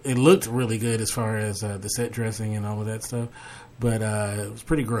 It looked really good as far as the set dressing and all of that stuff, but it was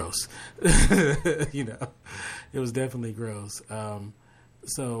pretty gross. It was definitely gross. But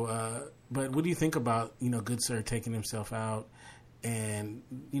what do you think about Good Sir taking himself out and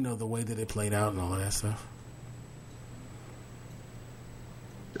the way that it played out and all of that stuff?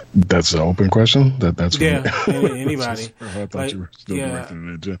 That's an open question. That's anybody. I thought you were still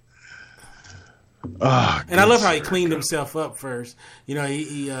directing it, Jen. And I love how he cleaned himself up first. He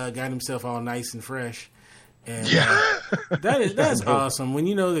got himself all nice and fresh. And that's awesome. When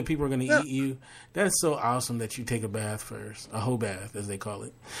you know that people are going to eat you, that's so awesome that you take a bath first, a whole bath, as they call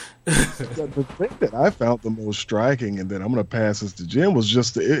it. The thing that I found the most striking, and then I'm going to pass this to Jim, was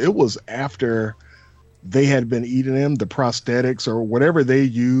just it was after they had been eating him, the prosthetics or whatever they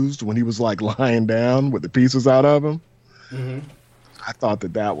used when he was like lying down with the pieces out of him. Mm-hmm. I thought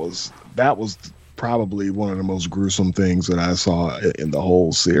that was probably one of the most gruesome things that I saw in the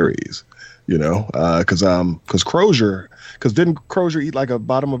whole series. Because didn't Crozier eat like a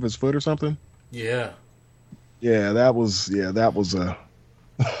bottom of his foot or something? Yeah. Yeah, that was that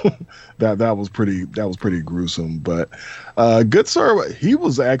was pretty gruesome. But Good Sir, he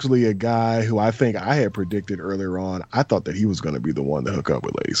was actually a guy who I think I had predicted earlier on. I thought that he was going to be the one to hook up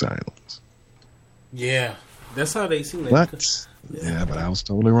with Lady Silence. Yeah, that's how they seem. But I was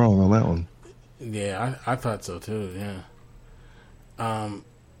totally wrong on that one. Yeah, I thought so too. Yeah.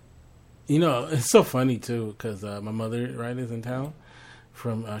 It's so funny too because my mother is in town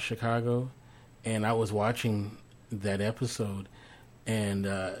from Chicago, and I was watching that episode. And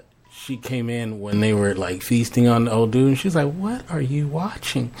she came in when they were like feasting on the old dude, and she's like, "What are you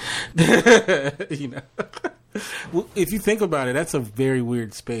watching?" Well, if you think about it, that's a very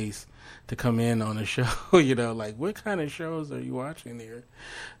weird space to come in on a show. Like what kind of shows are you watching here?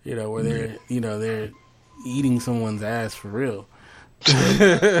 Where they're eating someone's ass for real.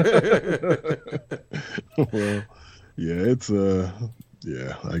 Well, yeah, it's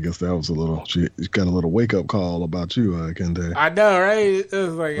yeah, I guess that was she got a little wake up call about you, Kente. I know, right? It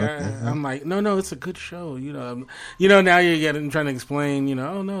was like I'm like, no, it's a good show. Now you're trying to explain.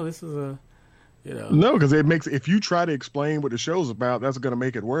 Oh no, this is a, No, because it makes if you try to explain what the show's about, that's going to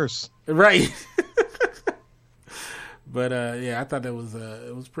make it worse. Right. But I thought that was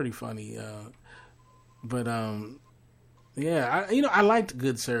it was pretty funny. I liked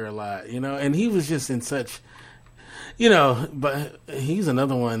Good Sir a lot. And he was just in such. But he's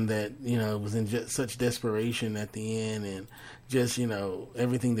another one that, was in just such desperation at the end, and just,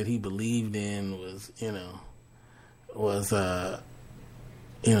 everything that he believed in was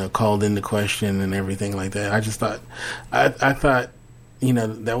called into question and everything like that. I just thought, I thought,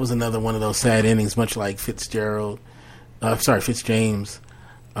 that was another one of those sad endings, much like Fitzjames.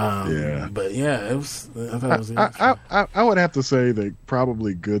 But yeah, it was. I thought it was. I would have to say that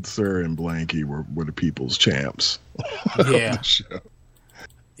probably Good Sir and Blanky were the people's champs. Yeah. Of the show.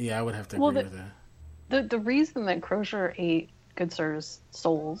 Yeah, I would have to agree with that. The reason that Crozier ate Good Sir's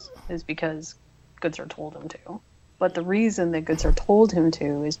souls is because Good Sir told him to. But the reason that Good Sir told him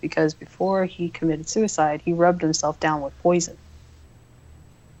to is because before he committed suicide, he rubbed himself down with poison.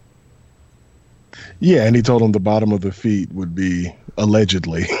 Yeah, and he told him the bottom of the feet would be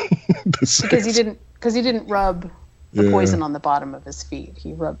allegedly because he didn't rub the poison on the bottom of his feet.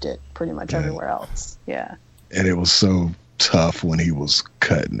 He rubbed it pretty much everywhere else. Yeah. And it was so tough when he was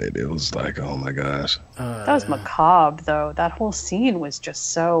cutting it. It was like, oh my gosh. That was macabre, though. That whole scene was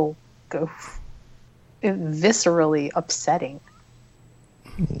just so viscerally upsetting.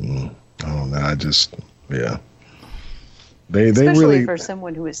 I don't know. Especially really, for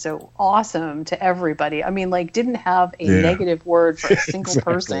someone who is so awesome to everybody. I mean, like, didn't have a negative word for a single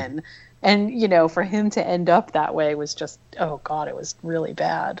person. And, for him to end up that way was just, oh, God, it was really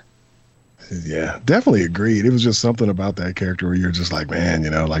bad. Yeah, definitely agreed. It was just something about that character where you're just like, man,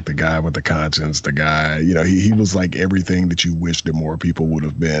 like the guy with the conscience, the guy, he was like everything that you wish that more people would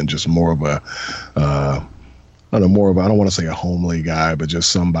have been, just more of I don't want to say a homely guy, but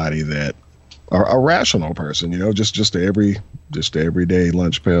just somebody that a rational person, just a everyday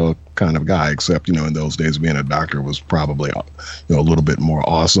lunch pail kind of guy. Except, in those days, being a doctor was probably, a little bit more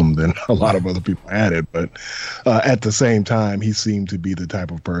awesome than a lot of other people had it. But at the same time, he seemed to be the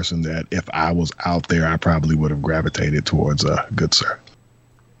type of person that if I was out there, I probably would have gravitated towards Good Sir.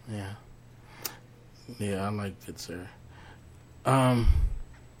 Yeah, I like Good Sir.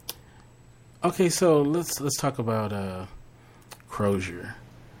 Okay, so let's talk about Crozier.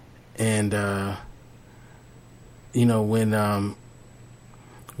 And when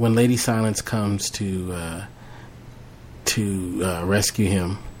Lady Silence comes to rescue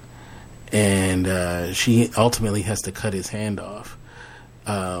him, and she ultimately has to cut his hand off,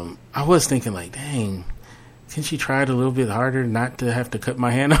 I was thinking, like, dang, can she try it a little bit harder not to have to cut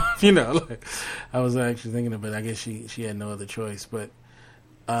my hand off? Like, I was actually thinking of it. I guess she had no other choice. But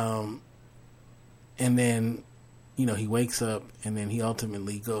and then he wakes up, and then he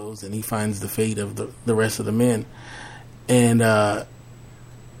ultimately goes and he finds the fate of the rest of the men. And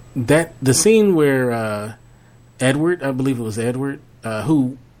that the scene where Edward, I believe it was Edward,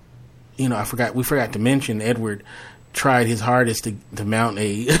 who, we forgot to mention Edward tried his hardest to mount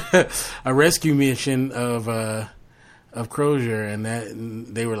a a rescue mission of Crozier, and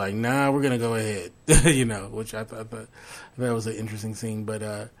they were like, nah, we're gonna go ahead, which I thought that was an interesting scene.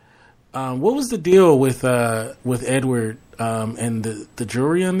 But what was the deal with Edward and the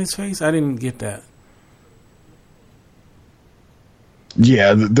jewelry on his face? I didn't get that.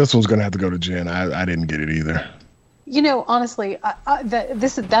 Yeah, this one's gonna have to go to Jen. I didn't get it either. Honestly,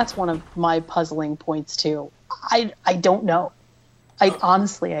 that's one of my puzzling points too. I don't know. I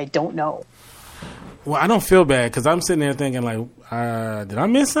don't know. Well, I don't feel bad because I'm sitting there thinking, like, did I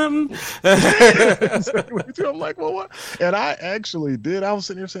miss something? I'm like, well, what? And I actually did. I was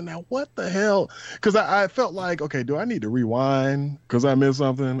sitting here saying, now, what the hell? Because I felt like, okay, do I need to rewind because I missed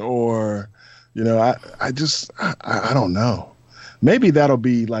something? Or, I don't know. Maybe that'll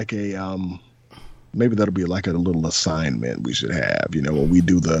be like a little assignment we should have. When we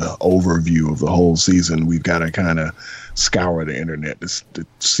do the overview of the whole season, we've got to kind of scour the internet to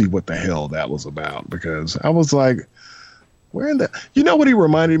see what the hell that was about. Because I was like, where in the... what he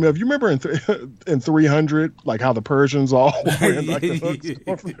reminded me of? You remember in 300, like how the Persians all were in like the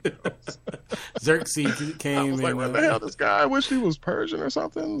hooks? Xerxes came. I was like, what the hell, this guy? I wish he was Persian or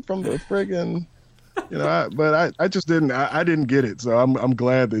something from the friggin'... but I just didn't. I didn't get it. So I'm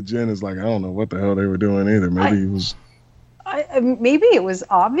glad that Jen is like, I don't know what the hell they were doing either. Maybe it was. Maybe it was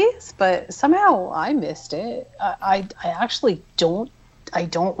obvious, but somehow I missed it. I actually don't. I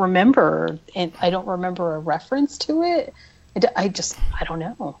don't remember, and I don't remember a reference to it. I don't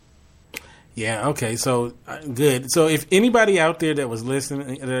know. Yeah. Okay. So good. So if anybody out there that is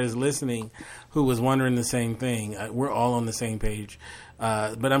listening, who was wondering the same thing, we're all on the same page.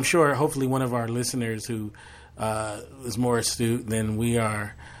 But I'm sure, hopefully, one of our listeners who is more astute than we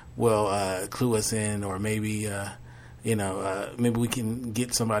are will clue us in, or maybe maybe we can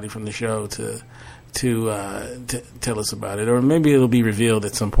get somebody from the show to tell us about it, or maybe it'll be revealed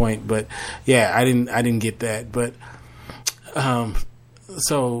at some point. But yeah, I didn't get that. But but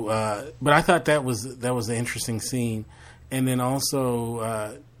I thought that was an interesting scene, and then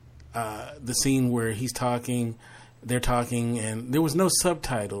also the scene where they're talking, and there was no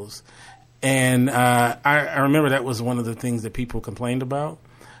subtitles. And I remember that was one of the things that people complained about.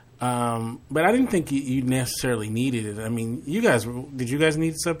 But I didn't think you necessarily needed it. I mean, did you guys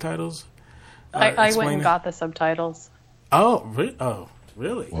need subtitles? I went and got the subtitles. Oh,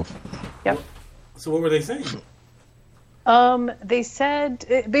 really? Well, yep. So what were they saying? They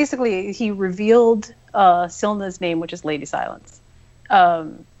said, basically, he revealed Silna's name, which is Lady Silence,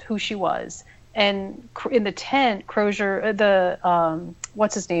 who she was. And in the tent, Crozier,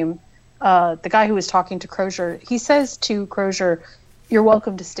 what's his name? The guy who was talking to Crozier, he says to Crozier, "You're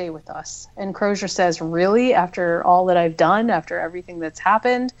welcome to stay with us." And Crozier says, "Really? After all that I've done, after everything that's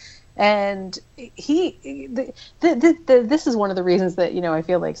happened?" And this is one of the reasons that, I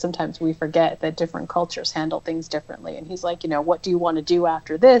feel like sometimes we forget that different cultures handle things differently. And he's like, what do you want to do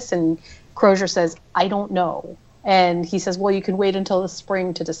after this? And Crozier says, "I don't know." And he says, well, you can wait until the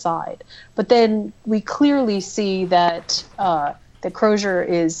spring to decide. But then we clearly see that that Crozier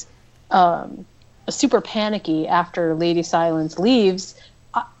is super panicky after Lady Silence leaves.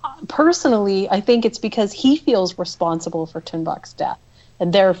 Personally, I think it's because he feels responsible for Tunbuk's death,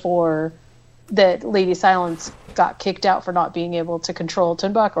 and therefore that Lady Silence got kicked out for not being able to control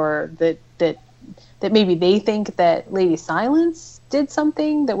Tunbuk, or that maybe they think that Lady Silence did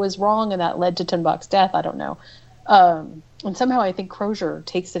something that was wrong and that led to Tunbuk's death. I don't know. And somehow I think Crozier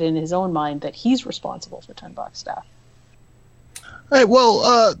takes it in his own mind that he's responsible for Tunbuk's death. Hey,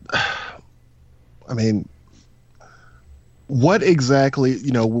 well, I mean, what exactly,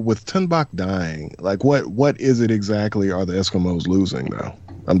 with Tunbok dying, like what is it exactly are the Eskimos losing now?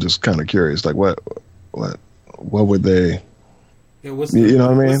 I'm just kind of curious. Like what would they? Yeah, what's you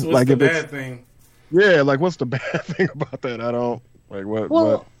know what I mean? What's like the if bad thing? Yeah, like what's the bad thing about that? I don't like what.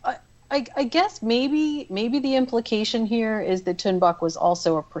 Well, I guess maybe the implication here is that Tunbok was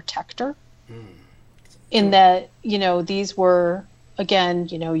also a protector, in that these were, again,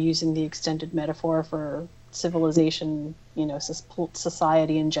 using the extended metaphor for civilization,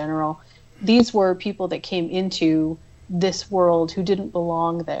 society in general. These were people that came into this world who didn't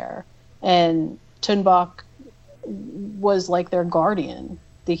belong there, and Tunbok was like their guardian.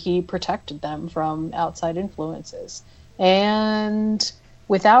 That he protected them from outside influences, and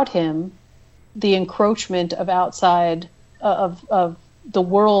without him, the encroachment of outside of the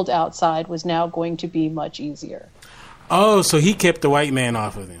world outside was now going to be much easier. Oh, so he kept the white man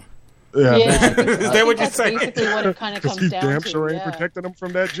off of him. Yeah, is that what you're saying? Basically, what it kind of comes down to. Damn sure ain't protecting him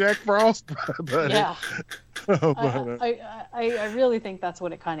from that Jack Frost. Yeah. I really think that's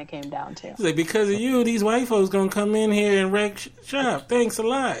what it kind of came down to. Like, because of you, these white folks gonna come in here and wreck shop. Thanks a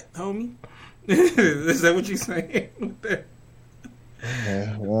lot, homie. Is that what you're saying?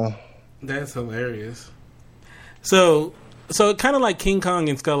 Yeah, well, that's hilarious. So kind of like King Kong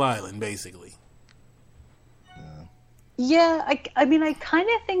and Skull Island, basically. Yeah, I mean, I kind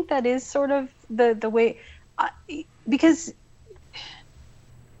of think that is sort of the way, because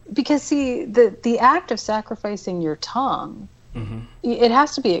see, the act of sacrificing your tongue, it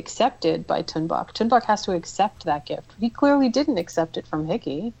has to be accepted by Tunbok. Tunbok has to accept that gift. He clearly didn't accept it from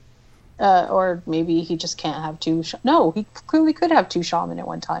Hickey, or maybe he just can't have two. No, he clearly could have two shaman at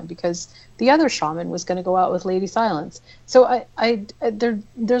one time, because the other shaman was going to go out with Lady Silence. So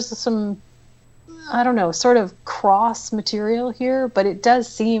there's some, I don't know, sort of cross material here, but it does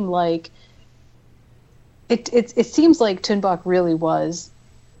seem like it seems like Tunbok really was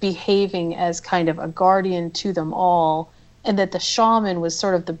behaving as kind of a guardian to them all, and that the shaman was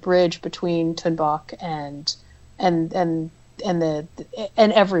sort of the bridge between Tunbok and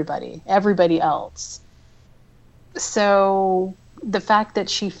everybody else. So the fact that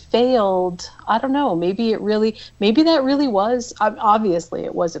she failed, I don't know, maybe that really was, obviously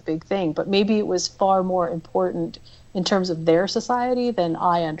it was a big thing, but maybe it was far more important in terms of their society than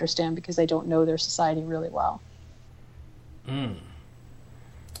I understand, because I don't know their society really well.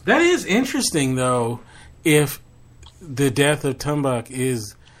 That is interesting, though, if the death of Tunbok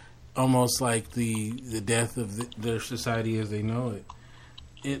is almost like the death of their society as they know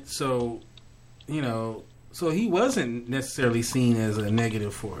it. So he wasn't necessarily seen as a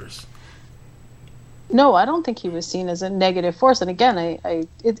negative force. No, I don't think he was seen as a negative force. And again,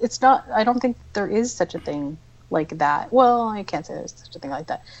 it's not. I don't think there is such a thing like that. Well, I can't say there's such a thing like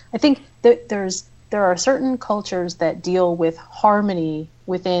that. I think that there are certain cultures that deal with harmony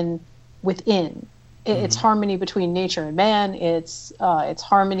within. It's harmony between nature and man. It's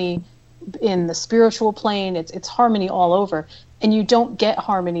harmony in the spiritual plane. It's harmony all over. And you don't get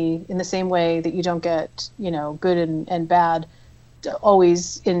harmony in the same way that you don't get, good and bad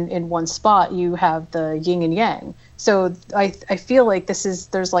always in one spot. You have the yin and yang. So I feel like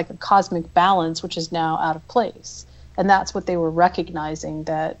there's like a cosmic balance which is now out of place. And that's what they were recognizing,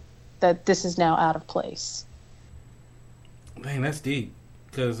 that this is now out of place. Man, that's deep.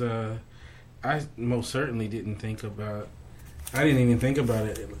 Because I most certainly didn't think about... I didn't even think about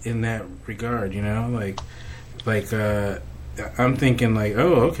it in that regard, Like, I'm thinking like,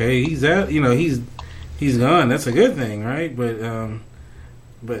 oh, okay, he's out, he's gone. That's a good thing, right?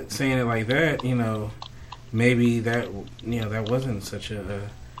 But saying it like that, maybe that, that wasn't such a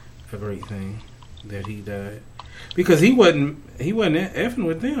great thing that he died, because he wasn't effing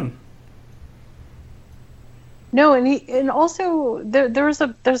with them. No, and also there's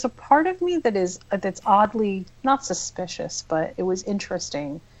a part of me that's oddly not suspicious, but it was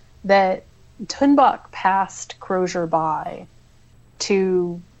interesting that Tunbok passed Crozier by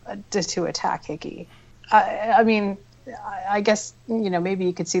to attack Hickey. I mean, I guess maybe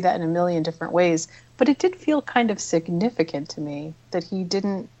you could see that in a million different ways, but it did feel kind of significant to me that he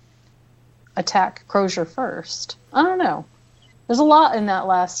didn't attack Crozier first. I don't know. There's a lot in that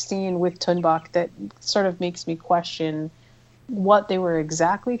last scene with Tunbok that sort of makes me question what they were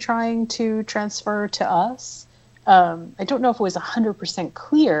exactly trying to transfer to us. I don't know if it was 100%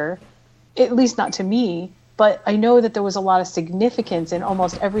 clear, at least not to me, but I know that there was a lot of significance in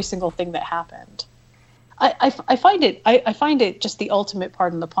almost every single thing that happened. I find it just the ultimate,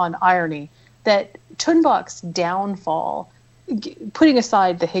 pardon the pun, irony that Tunbok's downfall, putting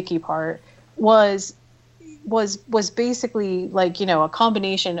aside the Hickey part, was was basically like, a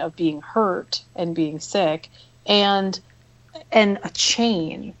combination of being hurt and being sick and a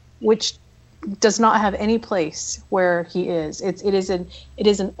chain, which does not have any place where he is. It is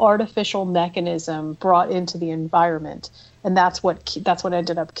an artificial mechanism brought into the environment, and that's what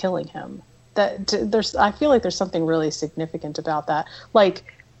ended up killing him. I feel like there's something really significant about that, like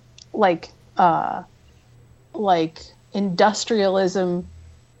industrialism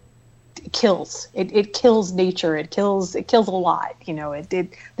kills. It kills nature. It kills a lot.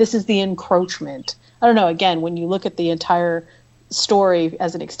 This is the encroachment. I don't know. Again, when you look at the entire story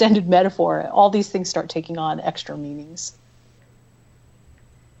as an extended metaphor, all these things start taking on extra meanings.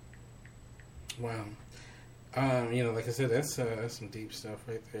 Wow. Like I said, that's some deep stuff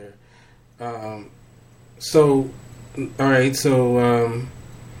right there. So, all right. So,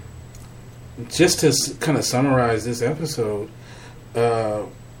 just to kind of summarize this episode,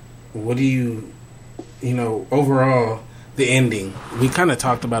 what do you overall, the ending? We kind of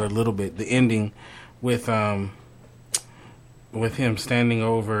talked about it a little bit. The ending with him standing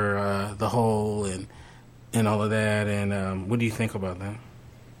over the hole and all of that. And what do you think about that?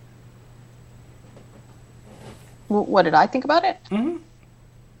 What did I think about it? Mm-hmm.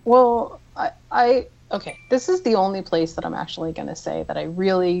 Well, okay. This is the only place that I'm actually going to say that I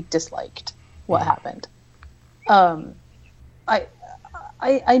really disliked what happened. I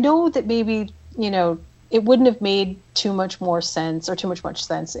know that maybe, it wouldn't have made too much sense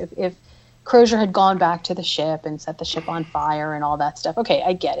if Crozier had gone back to the ship and set the ship on fire and all that stuff. Okay,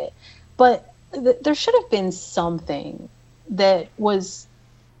 I get it. But there should have been something that was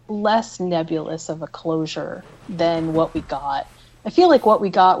less nebulous of a closure than what we got. I feel like what we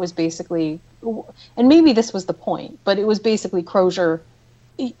got was basically, and maybe this was the point, but it was basically Crozier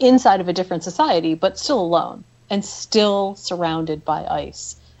inside of a different society, but still alone and still surrounded by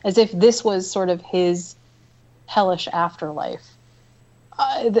ice, as if this was sort of his hellish afterlife.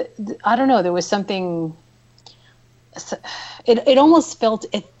 I don't know. There was something. It almost felt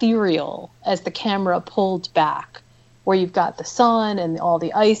ethereal as the camera pulled back, where you've got the sun and all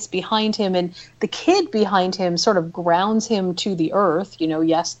the ice behind him, and the kid behind him sort of grounds him to the earth.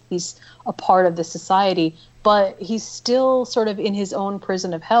 Yes, he's a part of the society, but he's still sort of in his own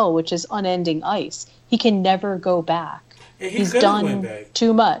prison of hell, which is unending ice. He can never go back. He's done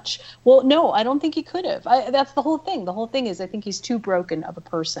too much. Well, no, I don't think he could have. That's the whole thing. The whole thing is I think he's too broken of a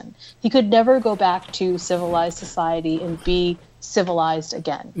person. He could never go back to civilized society and be civilized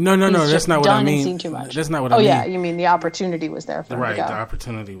again. No, that's not what I mean. Seen too much. That's not what I mean. Oh, yeah, you mean the opportunity was there for him to go. Right, the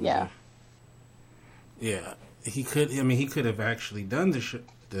opportunity was there. Yeah. He could have actually done the show.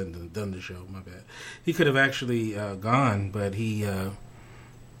 Done the show, my bad. He could have actually gone, but he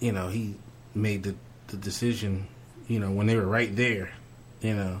he made the decision, when they were right there,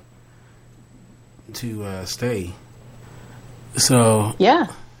 to stay. So yeah,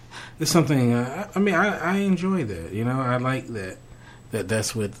 it's something. I enjoy that. I like that.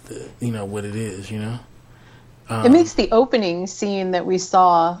 That's what what it is. It makes the opening scene that we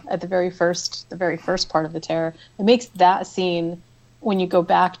saw at the very first part of the Terror. It makes that scene, when you go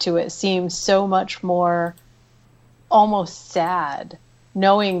back to it, seem so much more almost sad,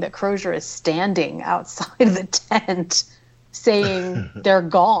 knowing that Crozier is standing outside of the tent saying they're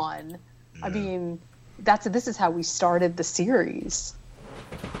gone. I mean, this is how we started the series.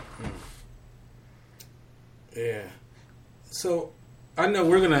 Yeah. So I know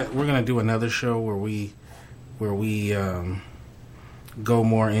we're gonna do another show where we go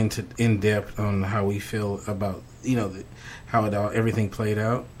more in depth on how we feel about how everything played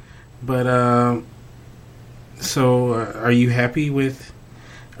out. But so are you happy with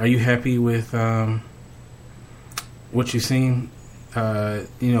what you've seen?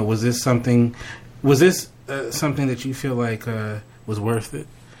 Was this something that you feel like was worth it?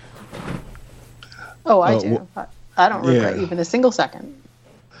 Oh, I do. I don't regret even a single second.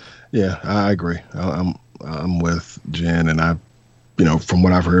 Yeah, I agree. I'm with Jen, and from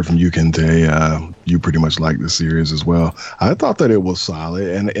what I've heard from you, Kente, you pretty much like the series as well. I thought that it was solid,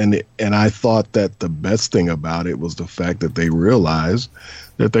 and I thought that the best thing about it was the fact that they realized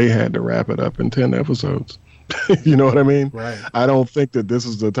that they had to wrap it up in 10 episodes. You know what I mean? Right. I don't think that this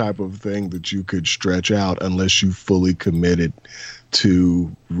is the type of thing that you could stretch out unless you fully committed to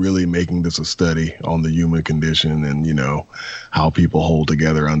really making this a study on the human condition and, how people hold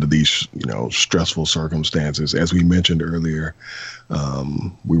together under these, stressful circumstances. As we mentioned earlier,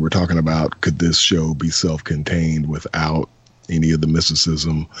 we were talking about, could this show be self-contained without any of the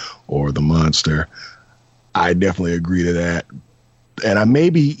mysticism or the monster? I definitely agree to that. And I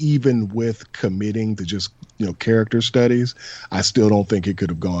maybe even with committing to just, character studies, I still don't think it could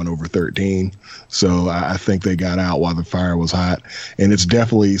have gone over 13. So I think they got out while the fire was hot, and it's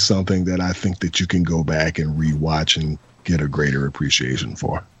definitely something that I think that you can go back and rewatch and get a greater appreciation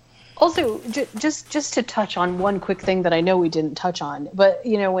for. Also, just to touch on one quick thing that I know we didn't touch on, but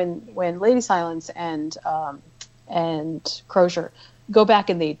when Lady Silence and Crozier go back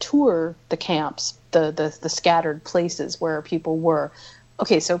and they tour the camps, the scattered places where people were.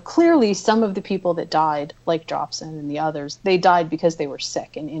 Okay, so clearly some of the people that died, like Jobson and the others, they died because they were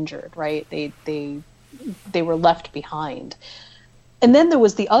sick and injured, right? They were left behind. And then there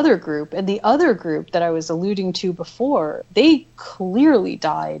was the other group, and the other group that I was alluding to before, they clearly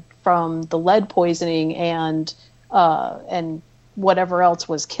died from the lead poisoning and whatever else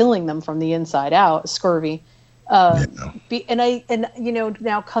was killing them from the inside out, scurvy. Now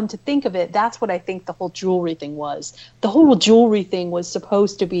come to think of it, that's what I think the whole jewelry thing was. The whole jewelry thing was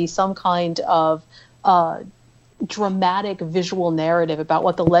supposed to be some kind of dramatic visual narrative about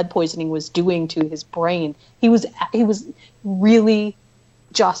what the lead poisoning was doing to his brain. He was really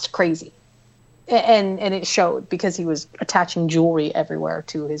just crazy, and it showed because he was attaching jewelry everywhere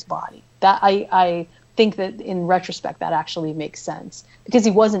to his body. That I think that in retrospect that actually makes sense because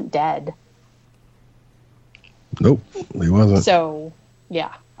he wasn't dead. Nope, he wasn't. So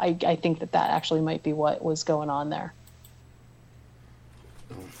yeah, I think that actually might be what was going on there.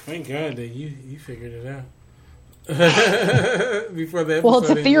 Thank God that you figured it out. Before the episode. Well, it's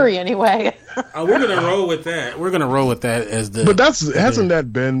a theory anyway. We're gonna roll with that. We're gonna roll with that as the. But hasn't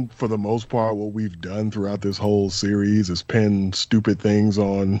that been for the most part what we've done throughout this whole series? Is pin stupid things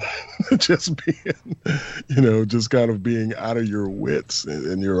on just being, just kind of being out of your wits.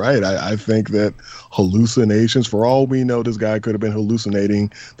 And you're right. I think that hallucinations. For all we know, this guy could have been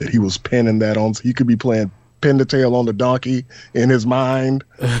hallucinating. That he was pinning that on. He could be playing pin the tail on the donkey in his mind,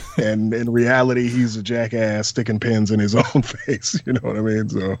 and in reality he's a jackass sticking pins in his own face. You know what I mean?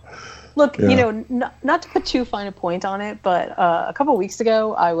 So look, not to put too fine a point on it, but a couple of weeks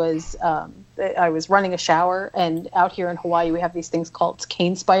ago I was running a shower, and out here in Hawaii we have these things called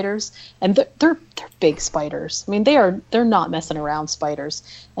cane spiders, and they're big spiders. I mean, they're not messing around spiders,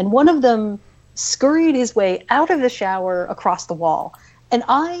 and one of them scurried his way out of the shower across the wall, and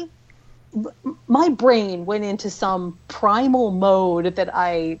my brain went into some primal mode that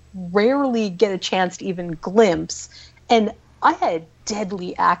I rarely get a chance to even glimpse. And I had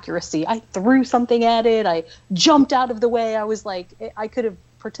deadly accuracy. I threw something at it. I jumped out of the way. I was like, I could have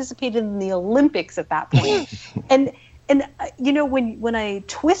participated in the Olympics at that point. and when I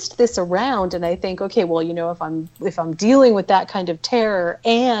twist this around and I think, okay, well, if I'm dealing with that kind of terror,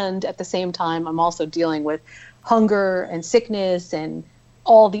 and at the same time I'm also dealing with hunger and sickness and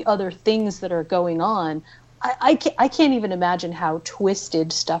all the other things that are going on, I can't even imagine how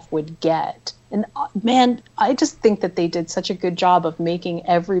twisted stuff would get. And man, I just think that they did such a good job of making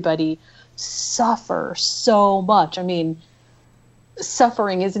everybody suffer so much. I mean,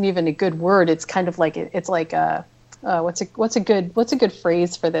 suffering isn't even a good word. It's kind of like what's a good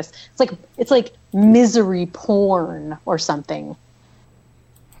phrase for this? It's like misery porn or something.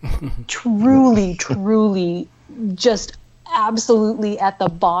 truly just absolutely at the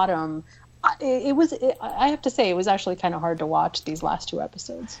bottom. I have to say, it was actually kind of hard to watch these last two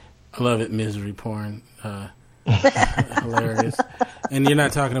episodes. I love it, misery porn. Hilarious. And you're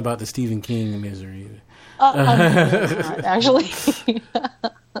not talking about the Stephen King misery. Not, actually.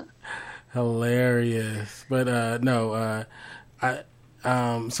 Hilarious. But no,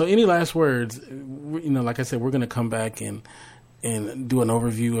 so any last words? Like I said, we're going to come back and do an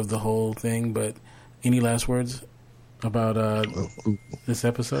overview of the whole thing, but any last words about this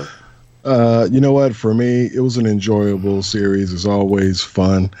episode? You know what? For me, it was an enjoyable series. It's always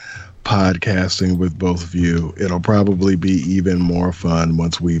fun podcasting with both of you. It'll probably be even more fun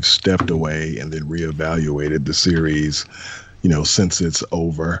once we've stepped away and then reevaluated the series, since it's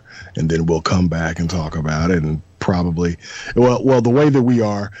over, and then we'll come back and talk about it. And probably, well, the way that we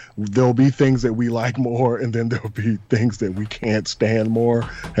are, there'll be things that we like more, and then there'll be things that we can't stand more,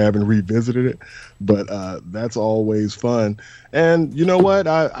 having revisited it. But that's always fun. And you know what?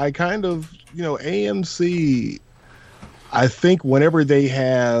 I kind of, AMC, I think whenever they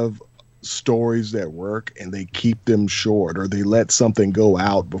have stories that work and they keep them short, or they let something go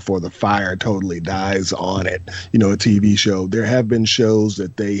out before the fire totally dies on it, a TV show, there have been shows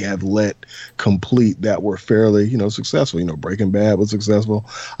that they have let complete that were fairly, successful. Breaking Bad was successful.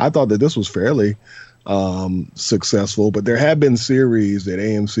 I thought that this was fairly successful, but there have been series that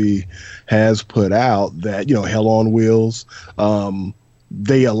AMC has put out that, Hell on Wheels,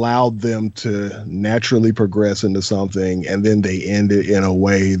 they allowed them to naturally progress into something, and then they end it in a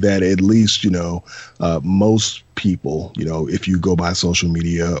way that at least, most people, if you go by social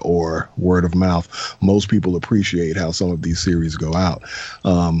media or word of mouth, most people appreciate how some of these series go out.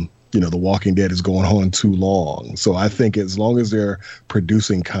 The Walking Dead is going on too long. So I think as long as they're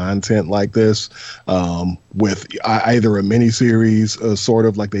producing content like this, with either a miniseries, sort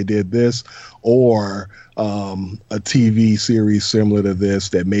of like they did this, or a TV series similar to this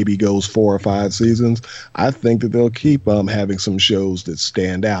that maybe goes 4 or 5 seasons, I think that they'll keep having some shows that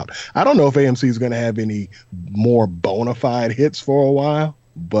stand out. I don't know if AMC is going to have any more bona fide hits for a while,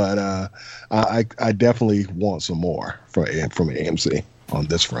 but I definitely want some more from AMC on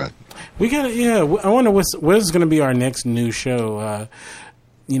this front. We got I wonder what's going to be our next new show.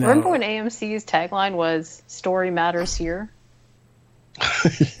 Remember when AMC's tagline was "Story Matters Here"?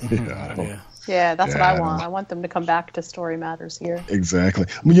 Yeah, that's what I want. I want them to come back to "Story Matters Here." Exactly.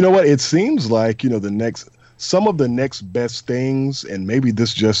 You know what? It seems like some of the next best things, and maybe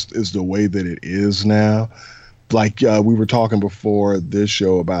this just is the way that it is now. Like we were talking before this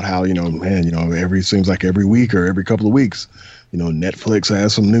show about how seems like every week or every couple of weeks, Netflix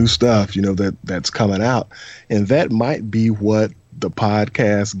has some new stuff, that's coming out. And that might be what the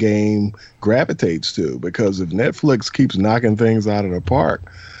podcast game gravitates to, because if Netflix keeps knocking things out of the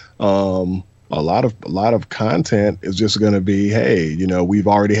park, a lot of content is just going to be, hey, we've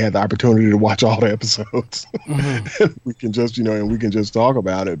already had the opportunity to watch all the episodes. Mm-hmm. we can just talk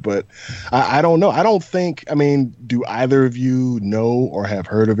about it. But I don't know. I don't think, do either of you know or have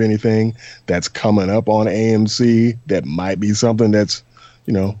heard of anything that's coming up on AMC that might be something that's,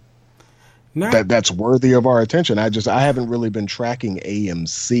 that's worthy of our attention? I haven't really been tracking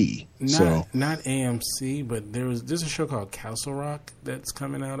AMC. Not AMC, but there's a show called Castle Rock that's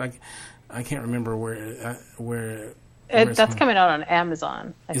coming out. I can't remember where that's coming out on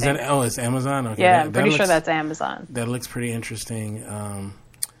Amazon. Is that? Oh, it's Amazon. Okay. Yeah, I'm pretty sure that's Amazon. That looks pretty interesting. And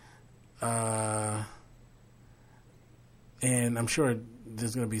I'm sure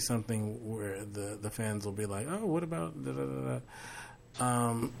there's going to be something where the fans will be like, "Oh, what about?"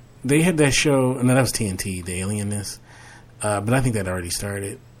 They had that show, and that was TNT, The Alienist, but I think that already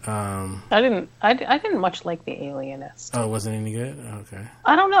started. I didn't much like The Alienist. Oh, it wasn't any good? Okay.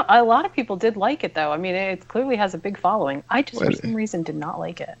 I don't know. A lot of people did like it, though. It clearly has a big following. I just, for some reason, did not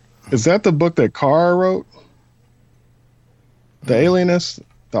like it. Is that the book that Carr wrote? The Alienist?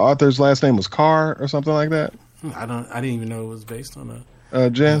 The author's last name was Carr or something like that? I didn't even know it was based on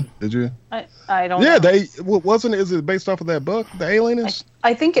Jen, did you? I don't know. Yeah, is it based off of that book, The Alienist?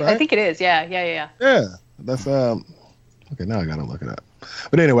 I think right? I think it is. Yeah. Yeah, that's okay, now I got to look it up.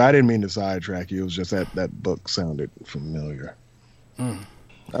 But anyway, I didn't mean to sidetrack you. It was just that book sounded familiar. Mm.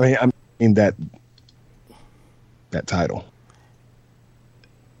 I mean that title.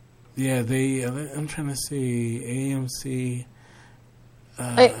 Yeah, I'm trying to see AMC.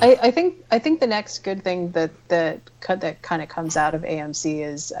 I think the next good thing that kind of comes out of AMC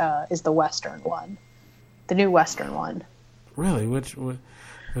is the Western one, the new Western one. Really? What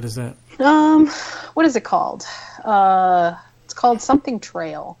is that? What is it called? It's called something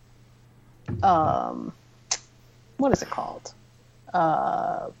Trail. What is it called?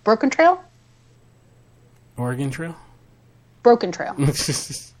 Broken Trail? Oregon Trail? Broken Trail.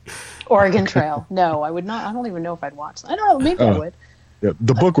 Oregon Trail. No, I would not. I don't even know if I'd watch that. I don't know. Maybe I would. Yeah,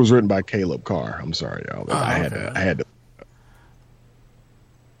 the book was written by Caleb Carr. I'm sorry, y'all. I had to.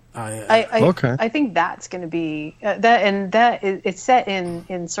 I think that's going to be it's set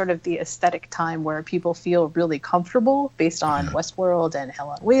in sort of the aesthetic time where people feel really comfortable based on Westworld and Hell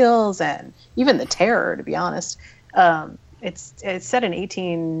on Wheels and even The Terror, to be honest. It's set in at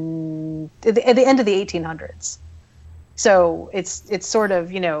the end of the 1800s. So it's sort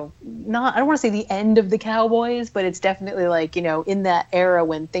of, not, I don't want to say the end of the cowboys, but it's definitely like, in that era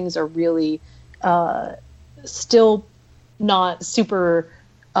when things are really still not super,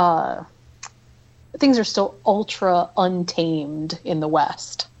 things are still ultra untamed in the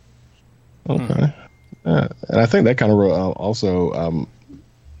West. Okay. And I think that kind of also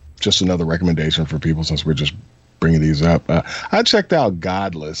just another recommendation for people, since we're just bringing these up. I checked out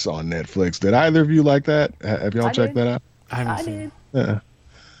Godless on Netflix. Did either of you like that? Have y'all checked that out? I haven't seen it. Yeah.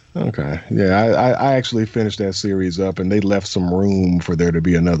 Okay. Yeah, I actually finished that series up, and they left some room for there to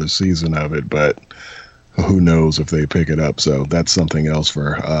be another season of it, but who knows if they pick it up. So that's something else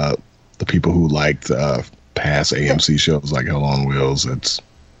for the people who liked past AMC shows like Hell on Wheels. It's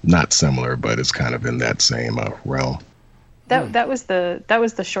not similar, but it's kind of in that same realm. That was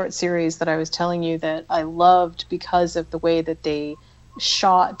the short series that I was telling you that I loved because of the way that they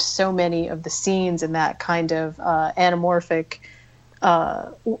shot so many of the scenes in that kind of anamorphic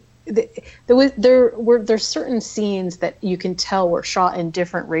there's certain scenes that you can tell were shot in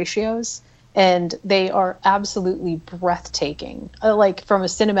different ratios, and they are absolutely breathtaking. Like from a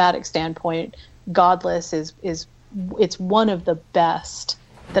cinematic standpoint, Godless it's one of the best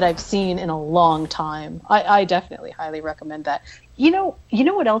that I've seen in a long time. I definitely highly recommend that. You know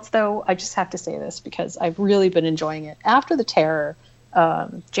what else though? I just have to say this because I've really been enjoying it. After the Terror,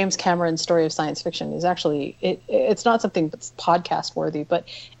 James Cameron's story of science fiction is actually it's not something that's podcast worthy, but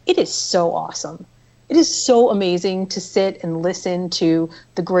it is so awesome. It is so amazing to sit and listen to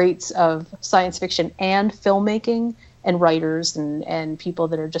the greats of science fiction and filmmaking and writers and people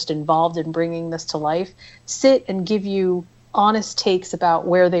that are just involved in bringing this to life sit and give you honest takes about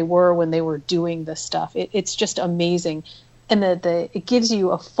where they were when they were doing this stuff. It's just amazing. And it gives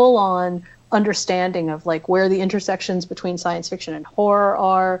you a full-on understanding of like where the intersections between science fiction and horror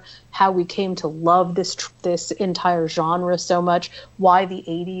are, how we came to love this entire genre so much, why the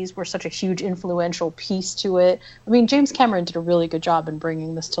 80s were such a huge influential piece to it. I mean, James Cameron did a really good job in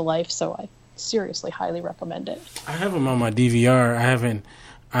bringing this to life, so I seriously highly recommend it. I have them on my DVR.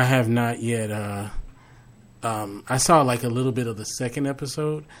 I have not yet. I saw like a little bit of the second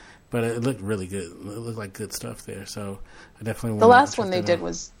episode, but it looked really good. It looked like good stuff there. So I definitely want the last one they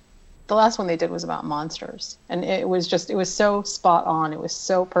did was about monsters, and it was so spot on. It was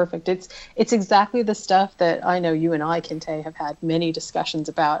so perfect. It's exactly the stuff that I know you and I, Kente, have had many discussions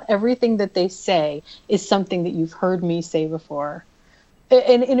about. Everything that they say is something that you've heard me say before.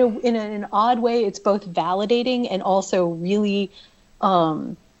 And in an odd way, it's both validating and also really,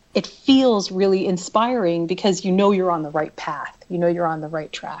 it feels really inspiring because you know you're on the right path. You know you're on the right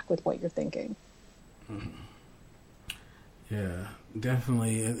track with what you're thinking. Mm-hmm. Yeah,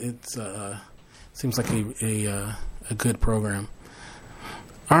 definitely. It's seems like a good program.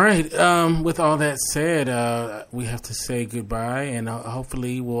 All right. With all that said, we have to say goodbye, and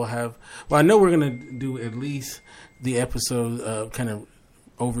hopefully we'll have. Well, I know we're going to do at least the episode kind of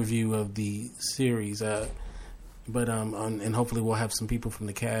overview of the series, but and hopefully we'll have some people from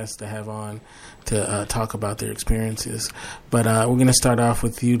the cast to have on to talk about their experiences. But we're going to start off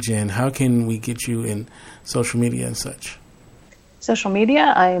with you, Jen. How can we get you in social media and such? Social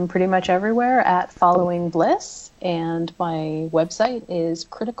media, I am pretty much everywhere at Following Bliss, and my website is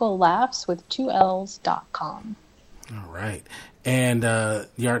criticallaughs.com. All right. And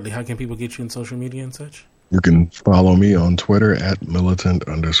Yardley, how can people get you in social media and such? You can follow me on Twitter at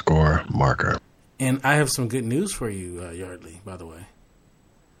militant_marker. And I have some good news for you, Yardley, by the way.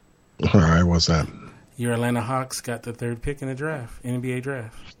 All right, what's that? Your Atlanta Hawks got the third pick in the draft, NBA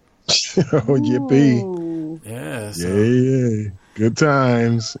draft. Oh, yippee. Ooh. Yeah. So, yeah. Good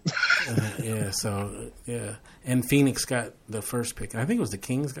times. Yeah. And Phoenix got the first pick. I think it was the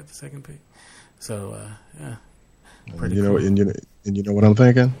Kings got the second pick. So, yeah. Pretty cool. And you know what I'm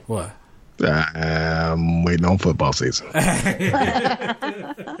thinking? What? I'm waiting on football season.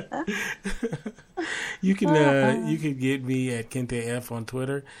 You can get me at Kente F on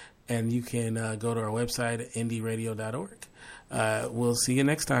Twitter, and you can go to our website at indieradio.org. We'll see you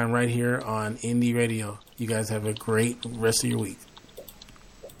next time right here on Indie Radio. You guys have a great rest of your week.